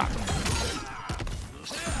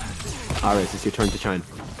 Alright, it's your turn to shine.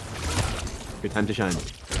 Your time to shine.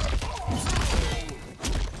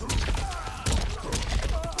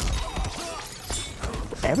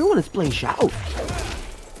 Everyone is playing Shao.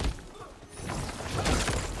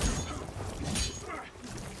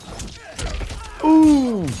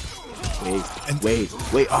 Ooh!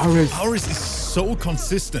 Wait, Aris. Aris is so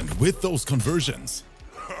consistent with those conversions.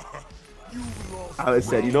 I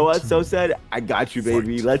said, you know what, SoSad? I got you,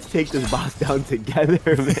 baby. Let's take this boss down together,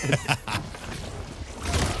 man.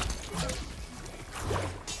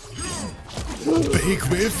 Big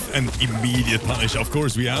whiff and immediate punish. Of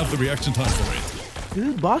course, we have the reaction time for it.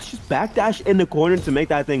 Did the boss just backdash in the corner to make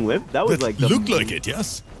that thing whip? That was That like the looked like it,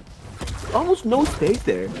 yes. almost no space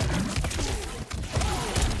there.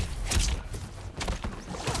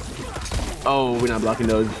 Oh, we're not blocking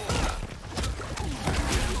those.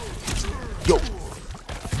 Yo.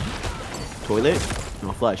 Toilet?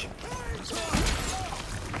 No flush.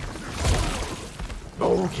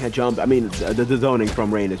 Oh, can't jump. I mean, the zoning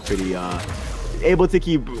from Rain is pretty, able to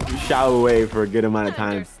keep Shao away for a good amount of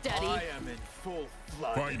time. I am in full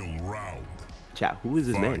flight. Final round. Chat, who is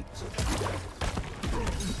this man?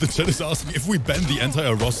 The chat is asking if we ban the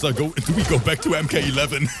entire roster, do we go back to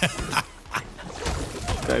MK11?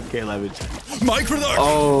 MK11. Microduck!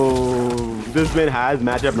 Oh, this man has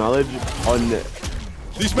matchup knowledge on...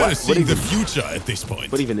 This man is seeing the future at this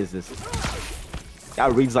point. What even is this?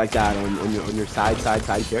 that reads like that on your side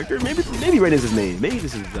character. Maybe Ren is his name. Maybe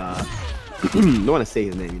this is don't want to say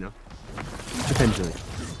his name, you know. Potentially.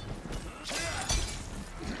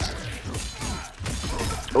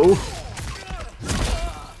 Oh.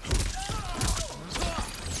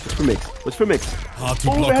 What's for mix? What's for mix? Hard to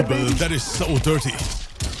blockable. That is so dirty.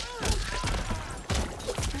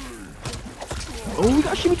 Oh, we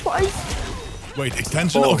got shimmy twice. Wait,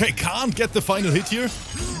 extension? Oh. Okay, can't get the final hit here.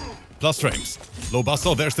 Plus frames. Low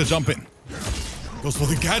buster, there's the jump in. Goes for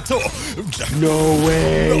the gato. No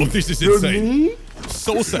way. No, this is insane.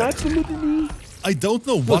 So sad. Knee. I don't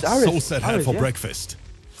know what Aris. So sad had for Yeah. breakfast.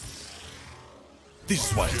 This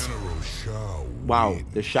is wild. General Shao Wow,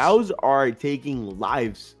 wins. the Shaos are taking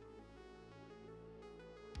lives.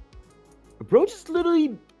 Bro just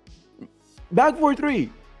literally back 4-3.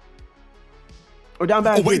 Or down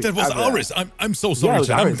back. Oh wait, three. that was After Aris. I'm so sorry, it was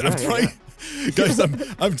chat. Aris, I'm yeah, trying. Guys,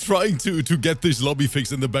 I'm trying to get this lobby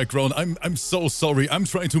fix in the background. I'm so sorry. I'm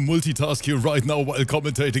trying to multitask here right now while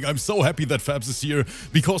commentating. I'm so happy that Fabs is here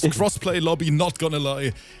because crossplay lobby, not gonna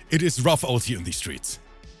lie, it is rough out here in these streets.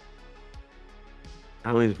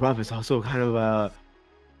 I mean, it's rough. It's also kind of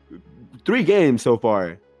 3 games so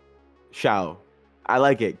far. Shao, I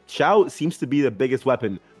like it. Shao seems to be the biggest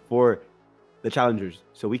weapon for the challengers,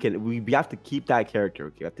 so we have to keep that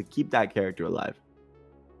character. We have to keep that character alive.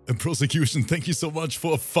 And Prosecution, thank you so much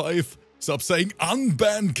for 5 subs saying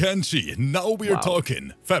unban Kenshi. Now we are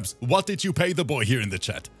talking. Fabs, what did you pay the boy here in the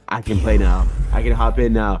chat? I can play now. I can hop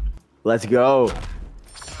in now. Let's go.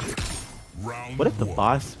 Round What if the one.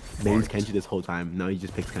 boss mains Kenshi this whole time? No, he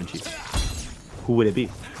just picks Kenshi. Who would it be?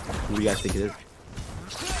 Who do you guys think it is?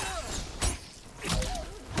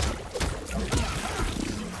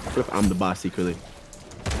 What if I'm the boss secretly?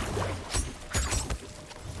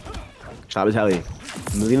 Shabatelli,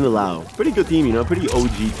 Melina Lau. Pretty good team, you know, pretty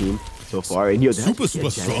OG team so far. And yo, Super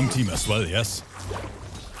strong team as well, yes.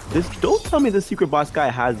 Don't tell me the secret boss guy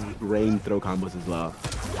has rain throw combos as well.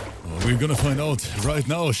 Oh, we're gonna find out right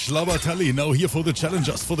now. Shlabatelli now here for the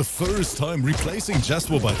challengers for the first time, replacing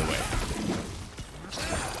Jaswo, by the way.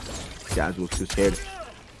 Jaswo's too scared.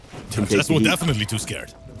 Jaswo definitely too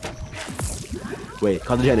scared. Wait,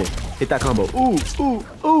 Kazajene, hit that combo. Ooh.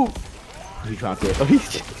 He dropped it. Oh, he's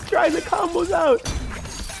just trying the combos out.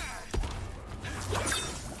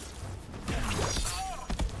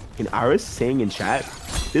 And Aris saying in chat,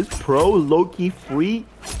 this pro low-key free.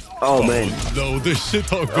 Oh, man. No, the shit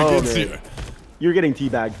talk begins man. here. You're getting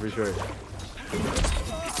teabagged for sure.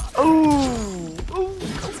 Oh,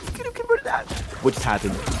 could have converted that. What just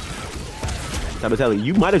happened? Sabatelli,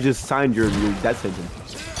 you might have just signed your death sentence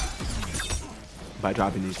by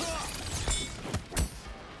dropping these.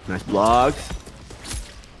 Nice blocks.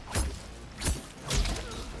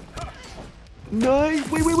 Nice.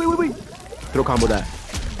 Wait. Throw combo that.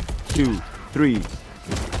 2, 3.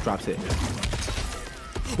 Drops it.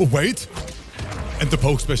 Oh, wait. And the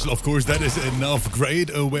poke special, of course, that is enough. Great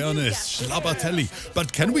awareness, Shlabatelli.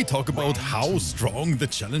 But can we talk about how strong the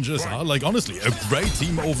challengers are? Like, honestly, a great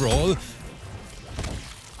team overall.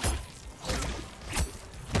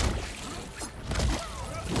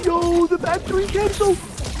 Yo, the back 3 cancel.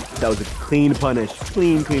 That was a clean punish.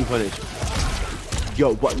 Clean punish.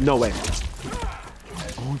 Yo, what? No way.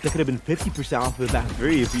 Oh, that could have been 50% off of the back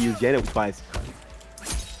 3 if you used Janet twice.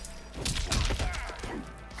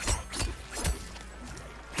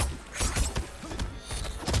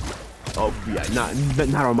 Oh yeah,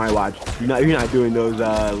 not on my watch. You're not doing those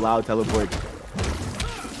loud teleports.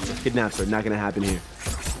 Kidnaps are not gonna happen here.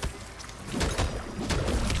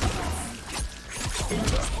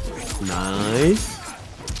 Nice.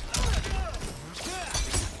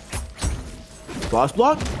 Boss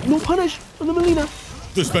block? No punish on the Melina.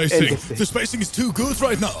 The spacing is too good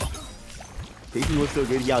right now. Spacing was so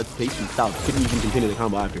good, yeah, it's spacing south. Couldn't even continue the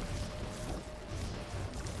combo after.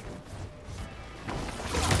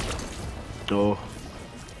 Oh.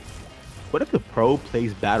 What if the pro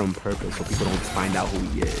plays bad on purpose so people don't find out who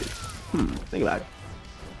he is? Think about it.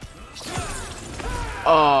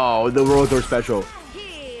 Oh, the Rotor special.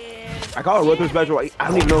 I call it Rotor special. I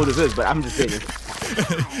don't even know what this is, but I'm just saying it.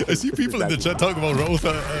 I see people in the chat talk about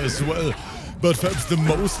Rotha as well. But perhaps the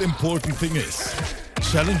most important thing is,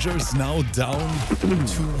 challengers now down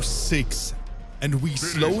to 6. And we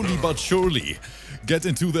slowly but surely get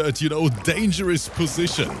into that, you know, dangerous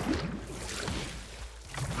position.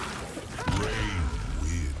 Rain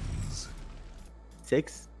wins.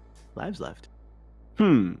 6 lives left.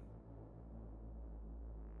 And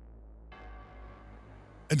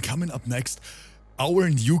coming up next, our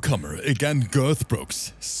newcomer, again, Girth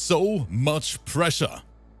Brooks. So much pressure.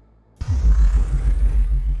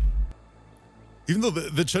 Even though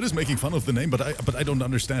the chat is making fun of the name, but I don't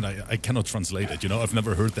understand. I cannot translate it. You know, I've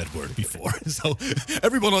never heard that word before. So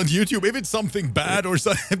everyone on YouTube, if it's something bad or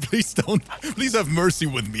something, please have mercy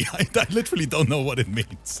with me. I literally don't know what it means.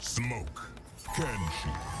 Smoke.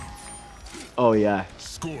 Kenshi. Oh yeah.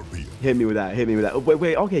 Scorpion. Hit me with that. Hit me with that. Oh,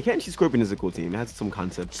 wait. Okay, Kenshi Scorpion is a cool team. It has some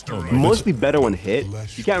concepts. Oh, no, Mostly better when hit.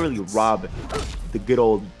 You can't really rob the good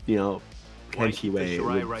old, you know, Kenshi way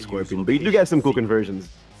with Scorpion. But you do get some cool conversions.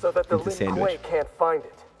 So that the into Lin sandwich. Kuei can't find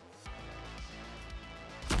it.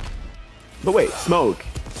 But wait, Smoke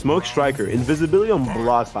Striker, invisibility on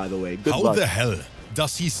blocks, by the way. Good How luck. the hell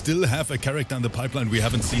does he still have a character in the pipeline we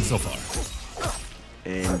haven't seen so far?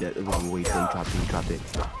 And wait, don't drop it.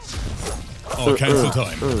 Oh, cancel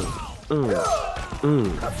time.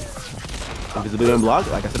 Invisibility on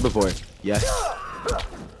block, like I said before. Yes.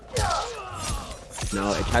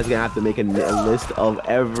 No, Chad's gonna have to make a list of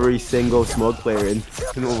every single Smoke player in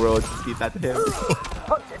the world to keep that to him.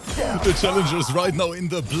 The challenger's right now in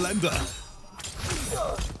the blender.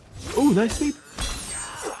 Oh, nice sweep.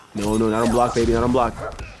 No, not on block, baby, not on block.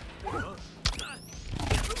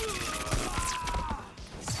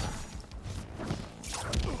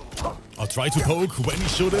 I'll try to poke when he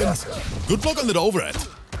shouldn't. Good block on that overhead.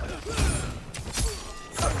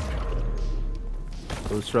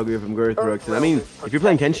 Don't struggle from Girth Rooks. And I mean, if you're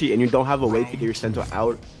playing Kenshi and you don't have a way to get your center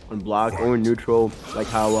out on block or neutral, like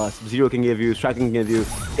how Sub-Zero can give you, Striking can give you,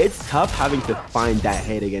 it's tough having to find that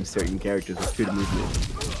hit against certain characters with good movement.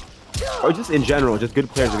 Or just in general, just good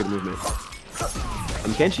players with good movement.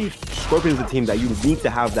 And Kenshi Scorpion is a team that you need to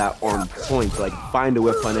have that on point to like find a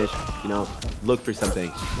whip punish, you know, look for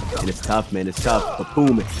something. And it's tough, man, it's tough. But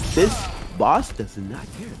boom, this boss does not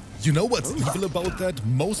care. You know what's evil about that?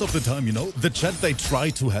 Most of the time, you know, the chat, they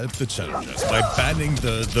try to help the challengers by banning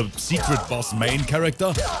the secret boss main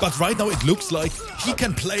character. But right now it looks like he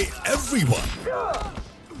can play everyone.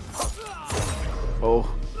 Oh.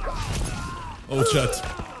 Oh, chat.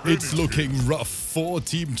 It's looking rough for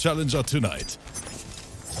Team Challenger tonight.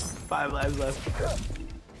 5 lives left.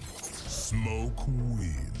 Smoke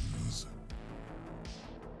wins.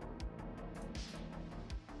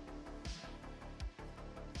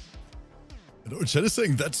 You know, chat is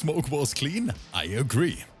saying that Smoke was clean. I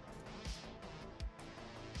agree.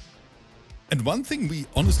 And one thing we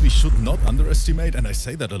honestly should not underestimate, and I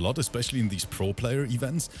say that a lot, especially in these pro player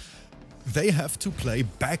events, they have to play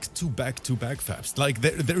back-to-back-to-back fabs. Like,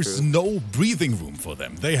 there's no breathing room for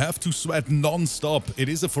them. They have to sweat non-stop. It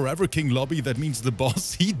is a Forever King lobby. That means the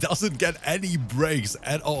boss, he doesn't get any breaks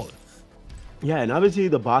at all. Yeah, and obviously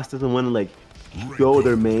the boss doesn't want to, like, go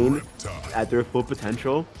their main at their full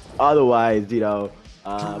potential. Otherwise, you know,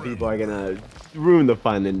 people are gonna ruin the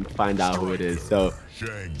fun and find out who it is. So,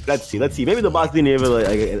 let's see. Maybe the boss didn't even like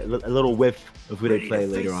a little whiff of who they play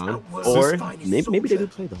later on, or maybe they do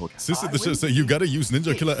play the whole game. Sis in the chat say you gotta use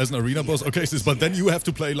Ninja Killer as an arena boss. Okay, sis, but then you have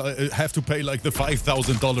to play like the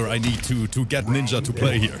 $5,000 I need to get Ninja to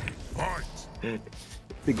play here.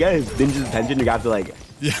 To get his Ninja's attention, you have to like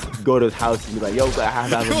go to his house and be like, "Yo, I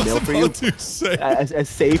have to have a meal for you." As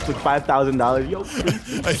safe with $5,000. Yo,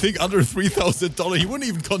 I think under $3,000 he wouldn't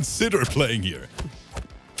even consider playing here.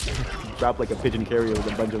 Drop like a pigeon carrier with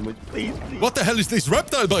a bunch of please. What the hell is this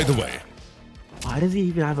reptile, by the way? Why does he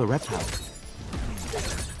even have a reptile?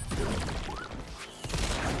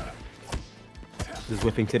 This is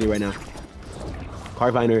whipping City right now.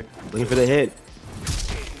 Carviner looking for the hit.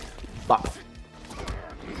 Bop.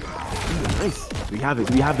 Ooh, nice. We have it.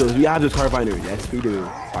 We have those Carviner. Yes, we do.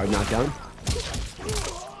 Hard knockdown.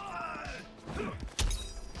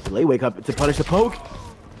 Delay wake up to punish the poke.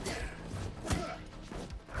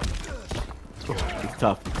 It's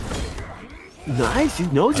tough. Nice, he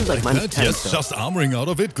knows he's like minus 10. Yes, just armoring out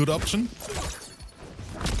of it, good option.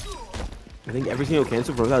 I think every single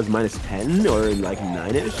cancel from that is minus 10 or like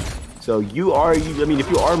 9-ish. So I mean, if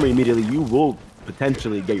you armor immediately, you will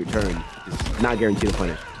potentially get your turn. It's not guaranteed to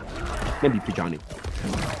punish. Maybe for Johnny.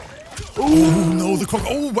 Oh no, the croc.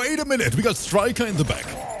 Oh, wait a minute, we got Striker in the back.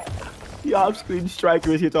 The off-screen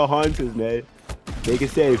Striker is here to haunt us, man. Make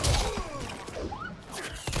it safe.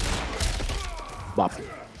 Bop.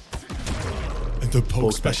 And the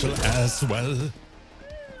poke special as well.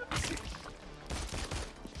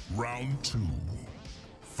 Round 2.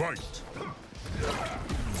 Fight.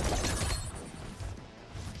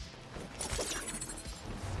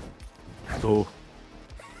 Oh.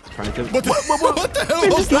 Trying to... What the hell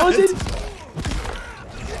was that? that?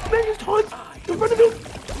 Man just taunted in front of him.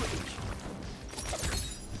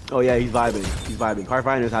 Oh yeah, he's vibing. He's vibing.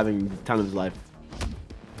 Carfiner's having the time of his life.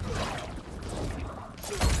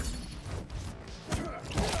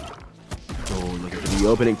 Oh, look at the the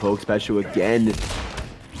opening poke special again.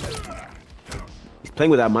 He's playing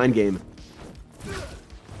with that mind game.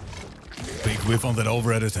 Big whiff on that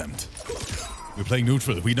overhead attempt. We're playing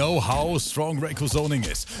neutral. We know how strong Reiko zoning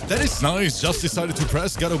is. That is nice. Just decided to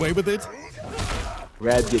press, got away with it.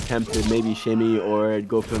 Red the attempt to maybe shimmy or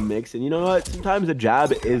go for a mix. And you know what? Sometimes a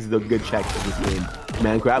jab is the good check for this game.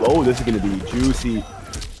 Man grab. Oh, this is going to be juicy.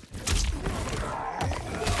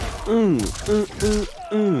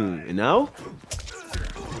 And now?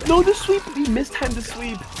 No, the sweep. He mistimed the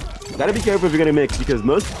sweep. Gotta be careful if you're gonna mix, because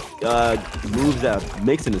most moves that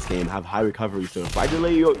mix in this game have high recovery. So if I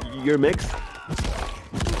delay your mix,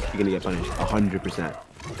 you're gonna get punished 100%.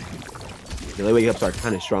 Delay wake ups are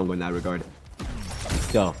kind of strong in that regard.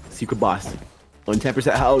 Still, secret boss on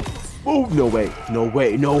 10% health. Oh, no way, no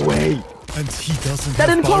way, no way. And he doesn't That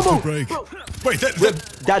have didn't bars to combo. break. Wait,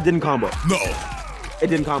 That didn't combo. No. It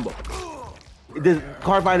didn't combo. The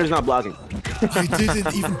card finder's not blocking. I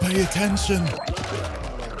didn't even pay attention.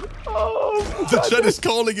 Oh, The chat is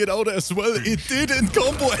calling it out as well. It didn't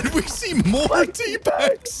combo, and we see more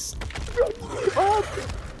T-packs.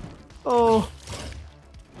 Oh.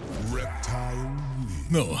 Reptile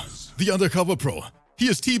No, the undercover pro. He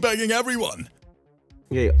is teabagging everyone.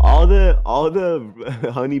 Okay, all the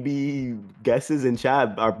honeybee guesses in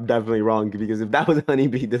chat are definitely wrong, because if that was a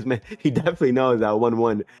honeybee, this man, he definitely knows that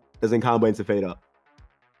 1-1 doesn't combo into fade up.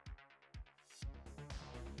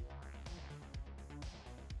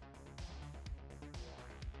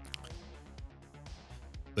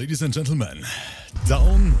 Ladies and gentlemen,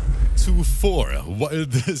 down to 4, while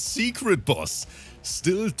the secret boss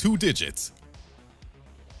still 2 digits.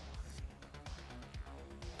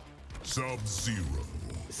 Sub-Zero.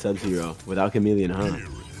 Sub-Zero without Chameleon, huh?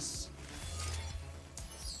 Iris.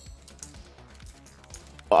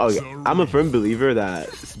 Oh, okay. I'm a firm believer that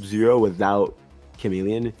Sub-Zero without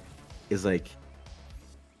Chameleon is like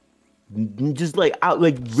just like out,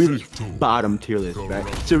 like really bottom tier list, right?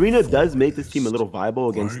 Serena does make this team a little viable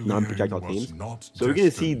against non-projectile teams, so we're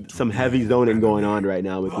gonna see some heavy zoning going on right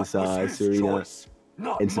now with this Serena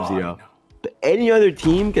and Sub-Zero. But any other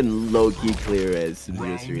team can low-key clear as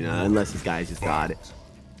Sub-Zero Serena, unless this guy's just God.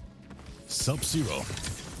 Sub-Zero.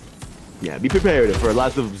 Yeah, be prepared for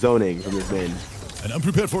lots of zoning from this man. And I'm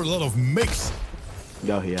prepared for a lot of mix.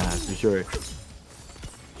 Oh yeah, for sure.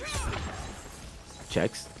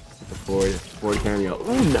 Checks. The forward cameo.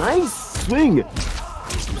 Ooh, nice swing.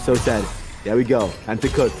 I'm so sad. There we go. Time to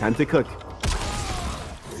cook. Time to cook.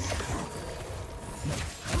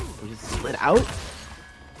 We just slid out.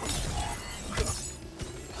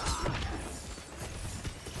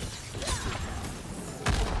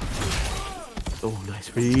 Oh,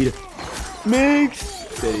 nice read. Mix.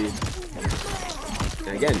 City.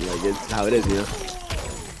 And again, like, it's how it is, you know.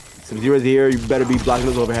 Some zeros here. You better be blocking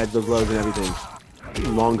those overheads, those lows, and everything.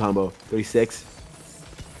 Long combo. 36.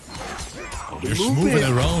 You're moving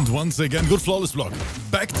around once again. Good flawless block.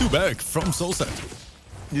 Back to back from Sosat.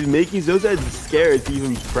 Just making Sosat scared to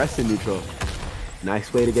even press in neutral.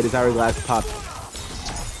 Nice way to get his hourglass popped.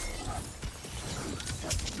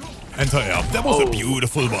 Anti-up. That was a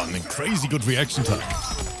beautiful one. Crazy good reaction time.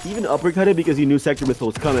 He even uppercutted because he knew sector missile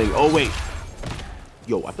was coming. Oh, wait.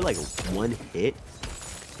 Yo, I feel like one hit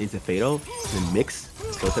into Fatal and mix.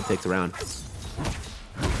 Sosat takes a round.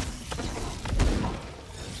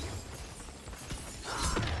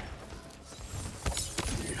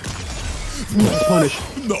 Nice punish.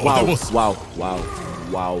 No, wow, that was... Wow.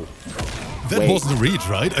 That wasn't a read,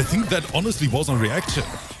 right? I think that honestly was on reaction.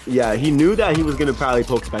 Yeah, he knew that he was going to probably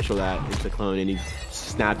poke special that into clone, and he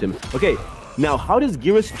snapped him. Okay, now how does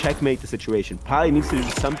Gyros checkmate the situation? Probably needs to do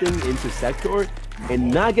something into Sector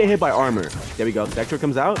and not get hit by armor. There we go. Sector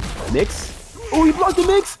comes out. Mix. Oh, he blocked the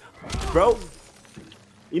mix. Bro,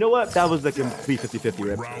 you know what? That was like a 50-50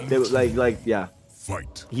 rip. They were like, yeah.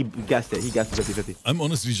 Fight. He guessed it. He guessed the 50-50. I'm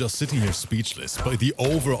honestly just sitting here speechless by the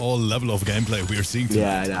overall level of gameplay we're seeing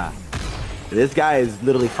tonight. Yeah, nah. This guy is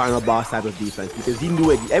literally final boss type of defense, because he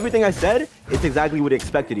knew it. Everything I said, it's exactly what he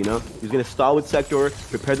expected, you know? He was going to stall with Sector,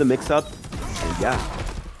 prepare the mix-up, and yeah.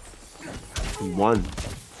 He won.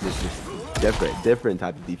 This is different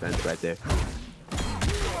type of defense right there.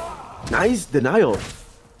 Nice denial.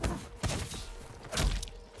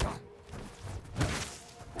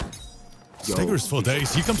 Staggers for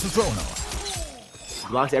days. Here comes the throw now.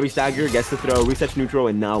 Blocks every stagger, gets the throw, resets neutral,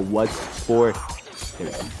 and now what's for... There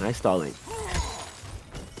we go. Nice stalling.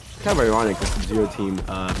 Kind of ironic, the Sub-Zero team.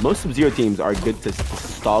 Most Sub-Zero teams are good to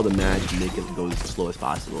stall the match and make it go as slow as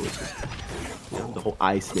possible. Which is, you know, the whole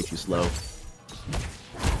ice makes you slow.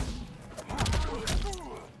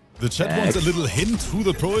 The chat wants a little hint who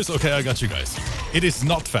the pro is. Okay, I got you guys. It is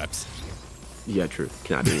not Fabs. Yeah, true.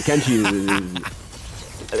 Cannot be. Kenshi is...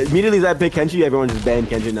 Immediately as I pick Kenshi, everyone just banned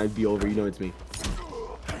Kenshi and I'd be over. You know it's me.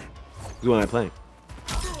 Who's one I play?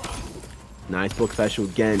 Nice book special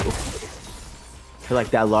again. Oof. I feel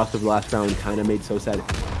like that loss of the last round kind of made so sad.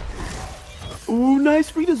 Ooh,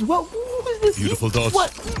 nice read as well. Ooh, this Beautiful dodge.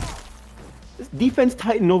 What? This defense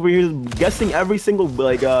titan over here is guessing every single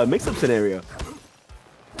like mix-up scenario.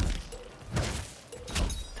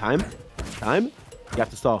 Time? You have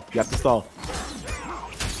to stall.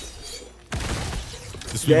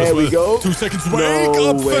 There we go. 2 seconds. Wake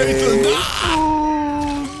up, Fatal.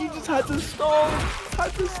 Ooh, you just had to stall.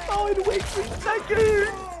 And wait 3 seconds.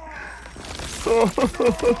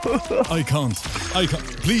 I can't.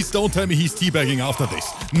 Please don't tell me he's teabagging after this.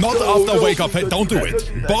 Not after wake up. Hey, don't do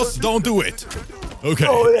it. Boss, don't do it. Okay,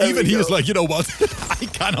 even he is like, you know what? I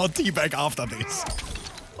cannot teabag after this.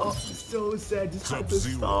 Oh, so sad. Just had to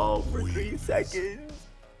stall for 3 seconds.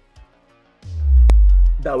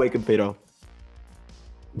 That wake up fatal.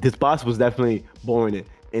 This boss was definitely born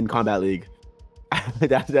in Combat League.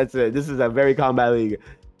 That's it. This is a very Combat League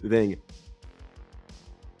thing.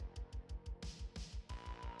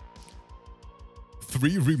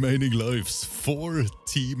 Three remaining lives, 4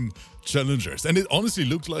 team challengers. And it honestly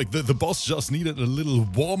looked like the boss just needed a little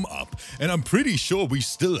warm-up. And I'm pretty sure we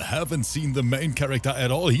still haven't seen the main character at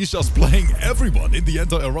all. He's just playing everyone in the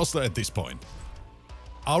entire roster at this point.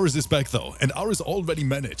 Aris is back though, and Aris already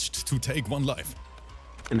managed to take 1 life.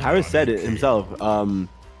 And Harris said it himself.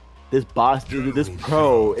 This boss, this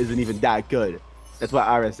pro isn't even that good. That's what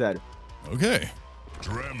Aris said. Okay.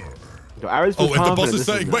 So Aris and the boss is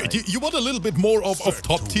saying, wait, you want a little bit more of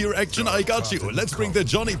top tier action? I got you. Let's bring the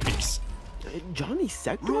Johnny piece. Johnny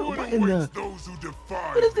Sector? What in the...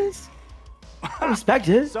 What is this? I respect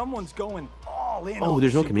it. Someone's going all in. Oh,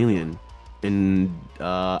 there's no chameleon. And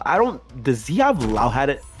I don't... Does he have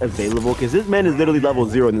Lauhat available? Because this man is literally level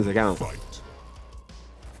 0 in this account.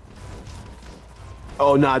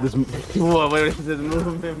 Oh, nah, this... What is this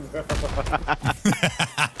movement, bro?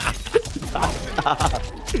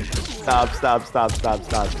 Stop.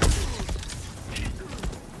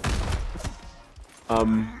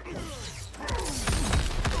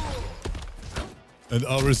 And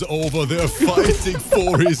Aris over there fighting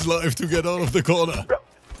for his life to get out of the corner.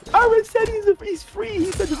 Aris said he's free.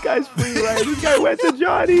 He said this guy's free, right? This guy went to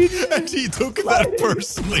Johnny. And he took that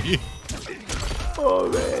personally. Oh,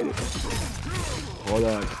 man.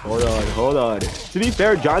 Hold on. To be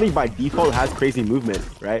fair, Johnny by default has crazy movement,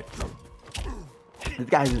 right? This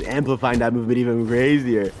guy's just amplifying that movement even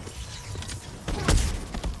crazier.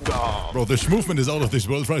 Bro, the movement is out of this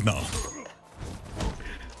world right now.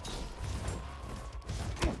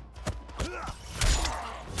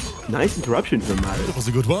 Nice interruption from Aris. That was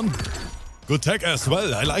a good one. Good tech as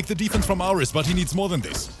well. I like the defense from Aris, but he needs more than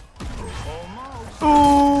this.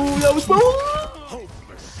 Oh, that was slow.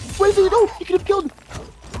 Where did he go? He could have killed him.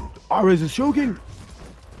 Aris is choking.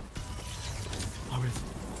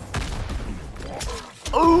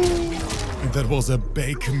 Oh! And that was a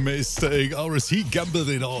big mistake. Aris, he gambled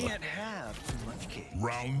it all.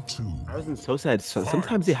 Round 2. Aris is so sad. So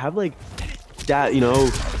sometimes they have like that, you know,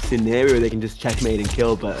 scenario they can just checkmate and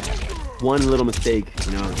kill, but one little mistake,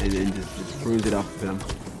 you know, and just ruins it off for them.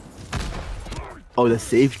 Oh, the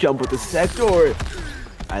safe jump with the sector.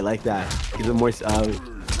 I like that. Gives them more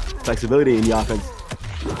flexibility in the offense.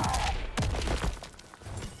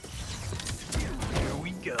 Here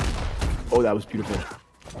we go. Oh, that was beautiful.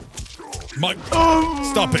 Mike,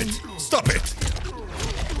 stop it! Stop it!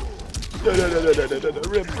 No.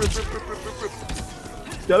 Rip.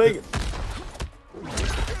 Stomach.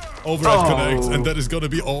 Overhead connects, and that is gonna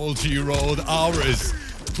be all G-Road. Aris,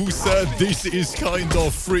 who said this is kind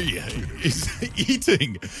of free, is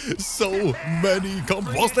eating so many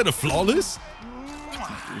combos. Was that a flawless?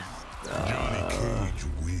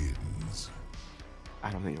 I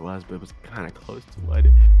don't think it was, but it was kind of close to it.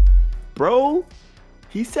 Bro,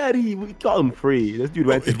 he said we called him free. This dude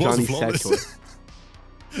went to Johnny Sector.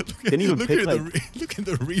 Didn't even pick look at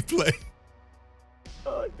the replay.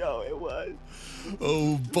 Oh no, it was.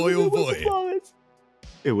 Oh boy, oh boy.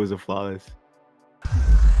 It was a flawless.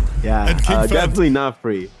 Yeah, and definitely not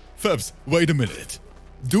free. Fabs, wait a minute.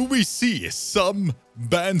 Do we see some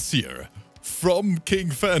bans here from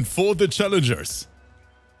King Fan for the challengers?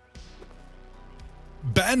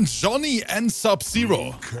 Ban Johnny and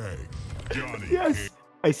Sub-Zero. Okay, Johnny. Yes.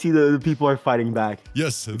 I see the people are fighting back.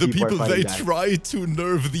 Yes, the people they try to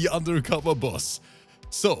nerf the undercover boss.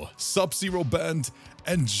 So, Sub-Zero banned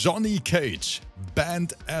and Johnny Cage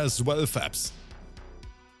banned as well, Fabs.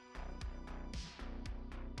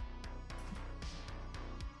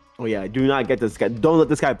 Oh yeah, do not get this guy. Don't let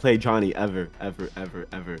this guy play Johnny ever, ever, ever,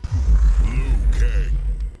 ever. Liu Kang.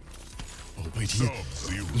 Oh, wait, here.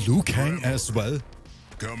 Liu Kang as well?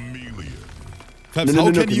 Chameleon. Fabs, No,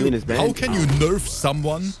 how Chameleon is banned. how can you nerf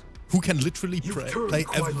someone who can literally play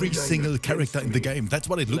every single character in the game? That's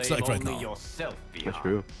what it looks like right now. Yourself, That's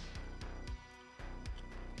true.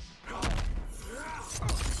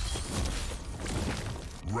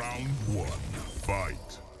 Round 1. Fight.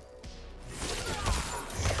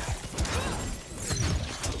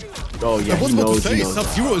 Oh yeah, I was he about to knows, say, he knows.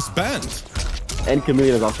 Sub-Zero is banned. And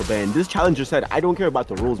Chameleon is also banned. This challenger said, I don't care about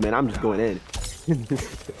the rules, man. I'm just going in.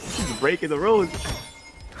 He's breaking the rules.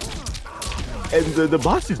 And the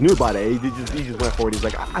boss is new about it. He just went forward. He's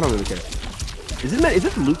like, I don't really care. Is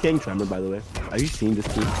this Liu Kang Tremor, by the way? Have you seen this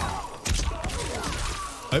team?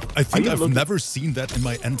 I think I've never seen that in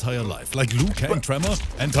my entire life. Like Liu Kang Tremor,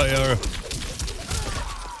 entire...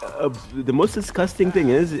 The most disgusting thing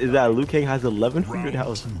is that Liu Kang has 1100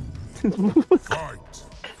 health. Fight.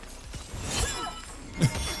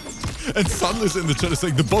 And Sunless in the chat is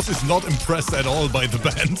saying the boss is not impressed at all by the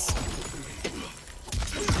bans.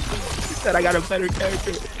 Said I got a better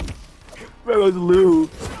character. Where was Liu?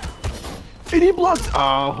 And he blocks.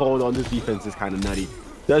 Oh, hold on. This defense is kind of nutty.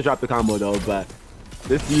 Does drop the combo though, but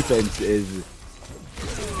this defense is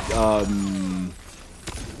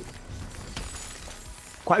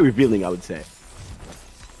quite revealing, I would say.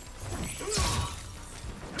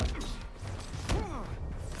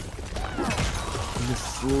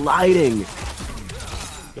 Just sliding.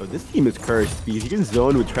 Yo, this team is cursed because he can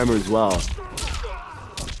zone with Tremor as well.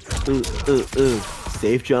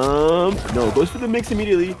 Safe jump. No, goes for the mix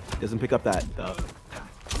immediately. Doesn't pick up that.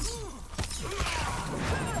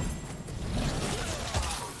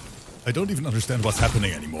 I don't even understand what's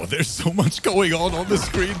happening anymore. There's so much going on the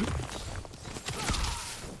screen.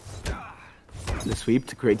 The sweep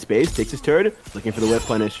to create space. Takes his turn. Looking for the whip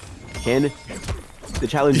punish. Can the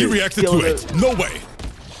challenger He reacted to it. No way.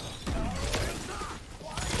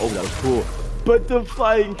 Oh, that was cool. But the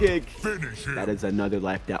flying kick. Finish him. That is another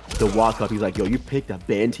life down. The walk up. He's like, yo, you picked a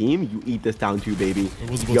banned team. You eat this down too, baby.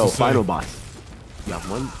 Yo, final boss. You have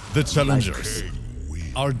one. The challengers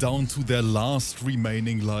are down to their last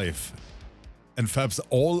remaining life. And Fabs,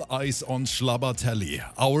 all eyes on Schlabatelli,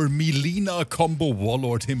 our Milena combo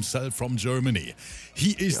warlord himself from Germany.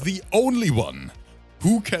 He is the only one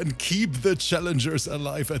who can keep the challengers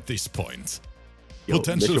alive at this point. Yo,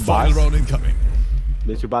 Potential Mr. final Boss. round incoming.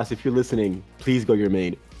 Mr. Boss, if you're listening, please go your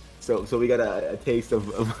main. So we got a taste of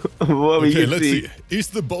what we Okay, can let's see. see. Is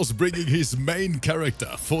the boss bringing his main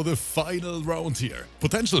character for the final round here?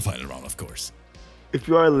 Potential final round, of course. If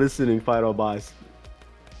you are listening, final boss,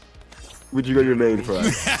 would you go your main for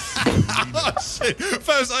us? Oh, shit.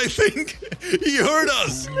 Fabs, I think he heard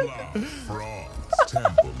us. Frog's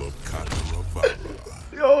Temple of Kataravara.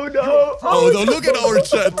 Oh no! Oh no, look at our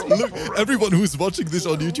chat. Look, everyone who's watching this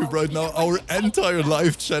on YouTube right now, our entire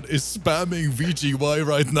live chat is spamming VGY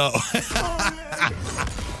right now.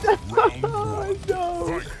 Round 1. No!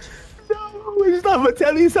 Fight. No! It's not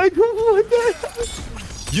Mattelli's like, what the hell?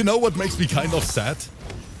 You know what makes me kind of sad?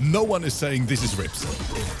 No one is saying this is Rips.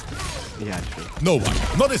 Yeah, true. No one.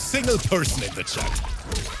 Not a single person in the chat.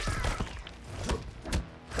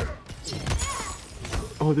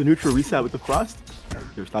 Oh, the neutral reset with the frost?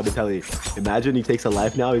 Yo, Stabatelli. Imagine he takes a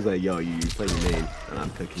life now. He's like, yo, you play your main, and I'm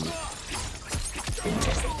cooking you.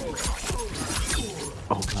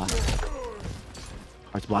 Oh, God.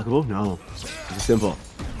 Heart's blockable? No. It's simple.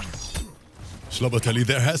 Schlabatelli,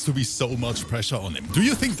 there has to be so much pressure on him. Do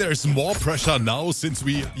you think there's more pressure now since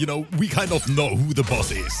we kind of know who the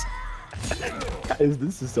boss is? Guys,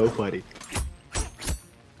 this is so funny.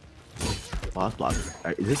 Boss block.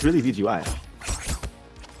 Alright, is this really VGY?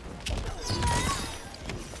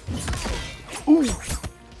 Ooh!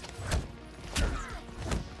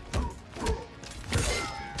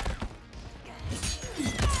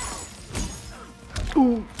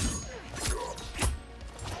 Ooh!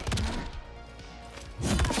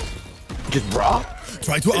 Just raw?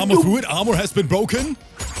 Try to armor through it. Armor has been broken.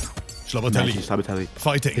 Schlabatelli Stabatelli.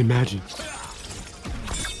 fighting. Imagine.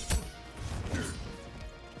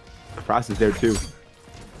 Frost is there too.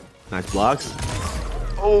 Nice blocks.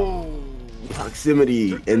 Oh!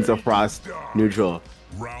 Proximity into Frost neutral.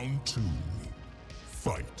 Round 2.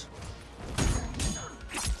 Fight.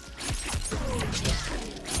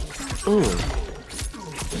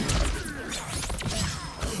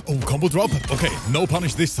 Oh, combo drop. Okay, no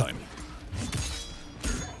punish this time.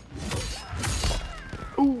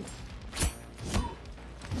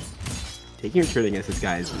 Taking your turn against this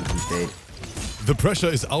guy is insane. The pressure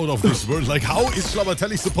is out of this world. Like, how is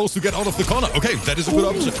Schlabatelli supposed to get out of the corner? Okay, that is a good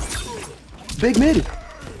option. Big mid.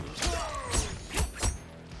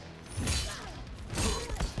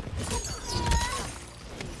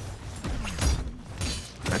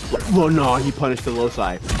 Well, no, he punished the low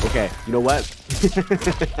side. Okay, you know what?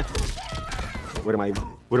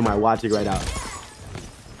 What am I watching right now?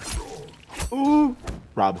 Ooh,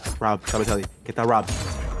 Rob, Combatants, get that Rob.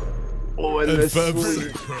 Oh, and this.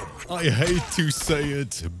 I hate to say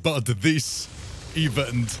it, but this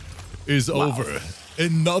event is over.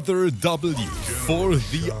 Another W for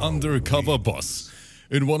the undercover boss.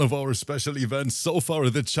 In one of our special events so far,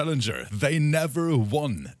 the Challenger, they never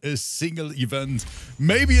won a single event.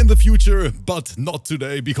 Maybe in the future, but not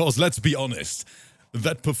today, because let's be honest,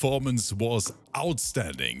 that performance was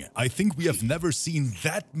outstanding. I think we have never seen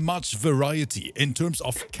that much variety in terms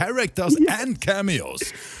of characters and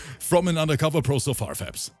cameos from an undercover pro so far,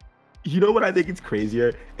 Fabs. You know what I think is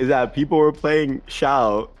crazier is that people were playing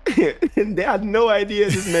Shao and they had no idea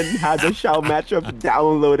this man had the Shao matchup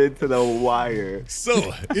downloaded to the wire.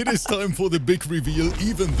 So it is time for the big reveal,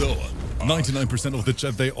 even though 99% of the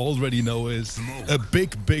chat they already know is a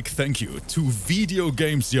big thank you to Video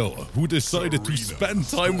Games Yo, who decided to spend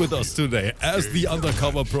time with us today as the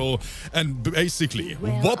undercover pro and basically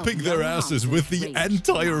whopping their asses with the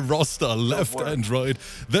entire roster left and right.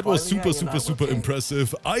 That was super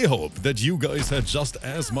impressive. I hope that you guys had just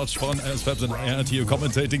as much fun as Fabs and I had here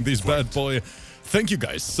commentating this bad boy. Thank you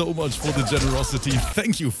guys so much for the generosity.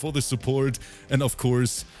 Thank you for the support. And of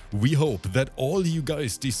course, we hope that all you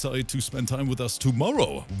guys decide to spend time with us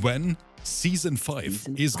tomorrow when Season 5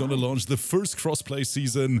 is gonna launch, the first crossplay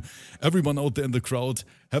season. Everyone out there in the crowd,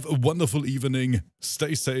 have a wonderful evening.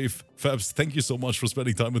 Stay safe. Fabs, thank you so much for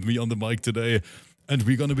spending time with me on the mic today. And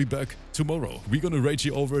we're gonna be back tomorrow. We're gonna rage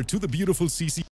you over to the beautiful CC.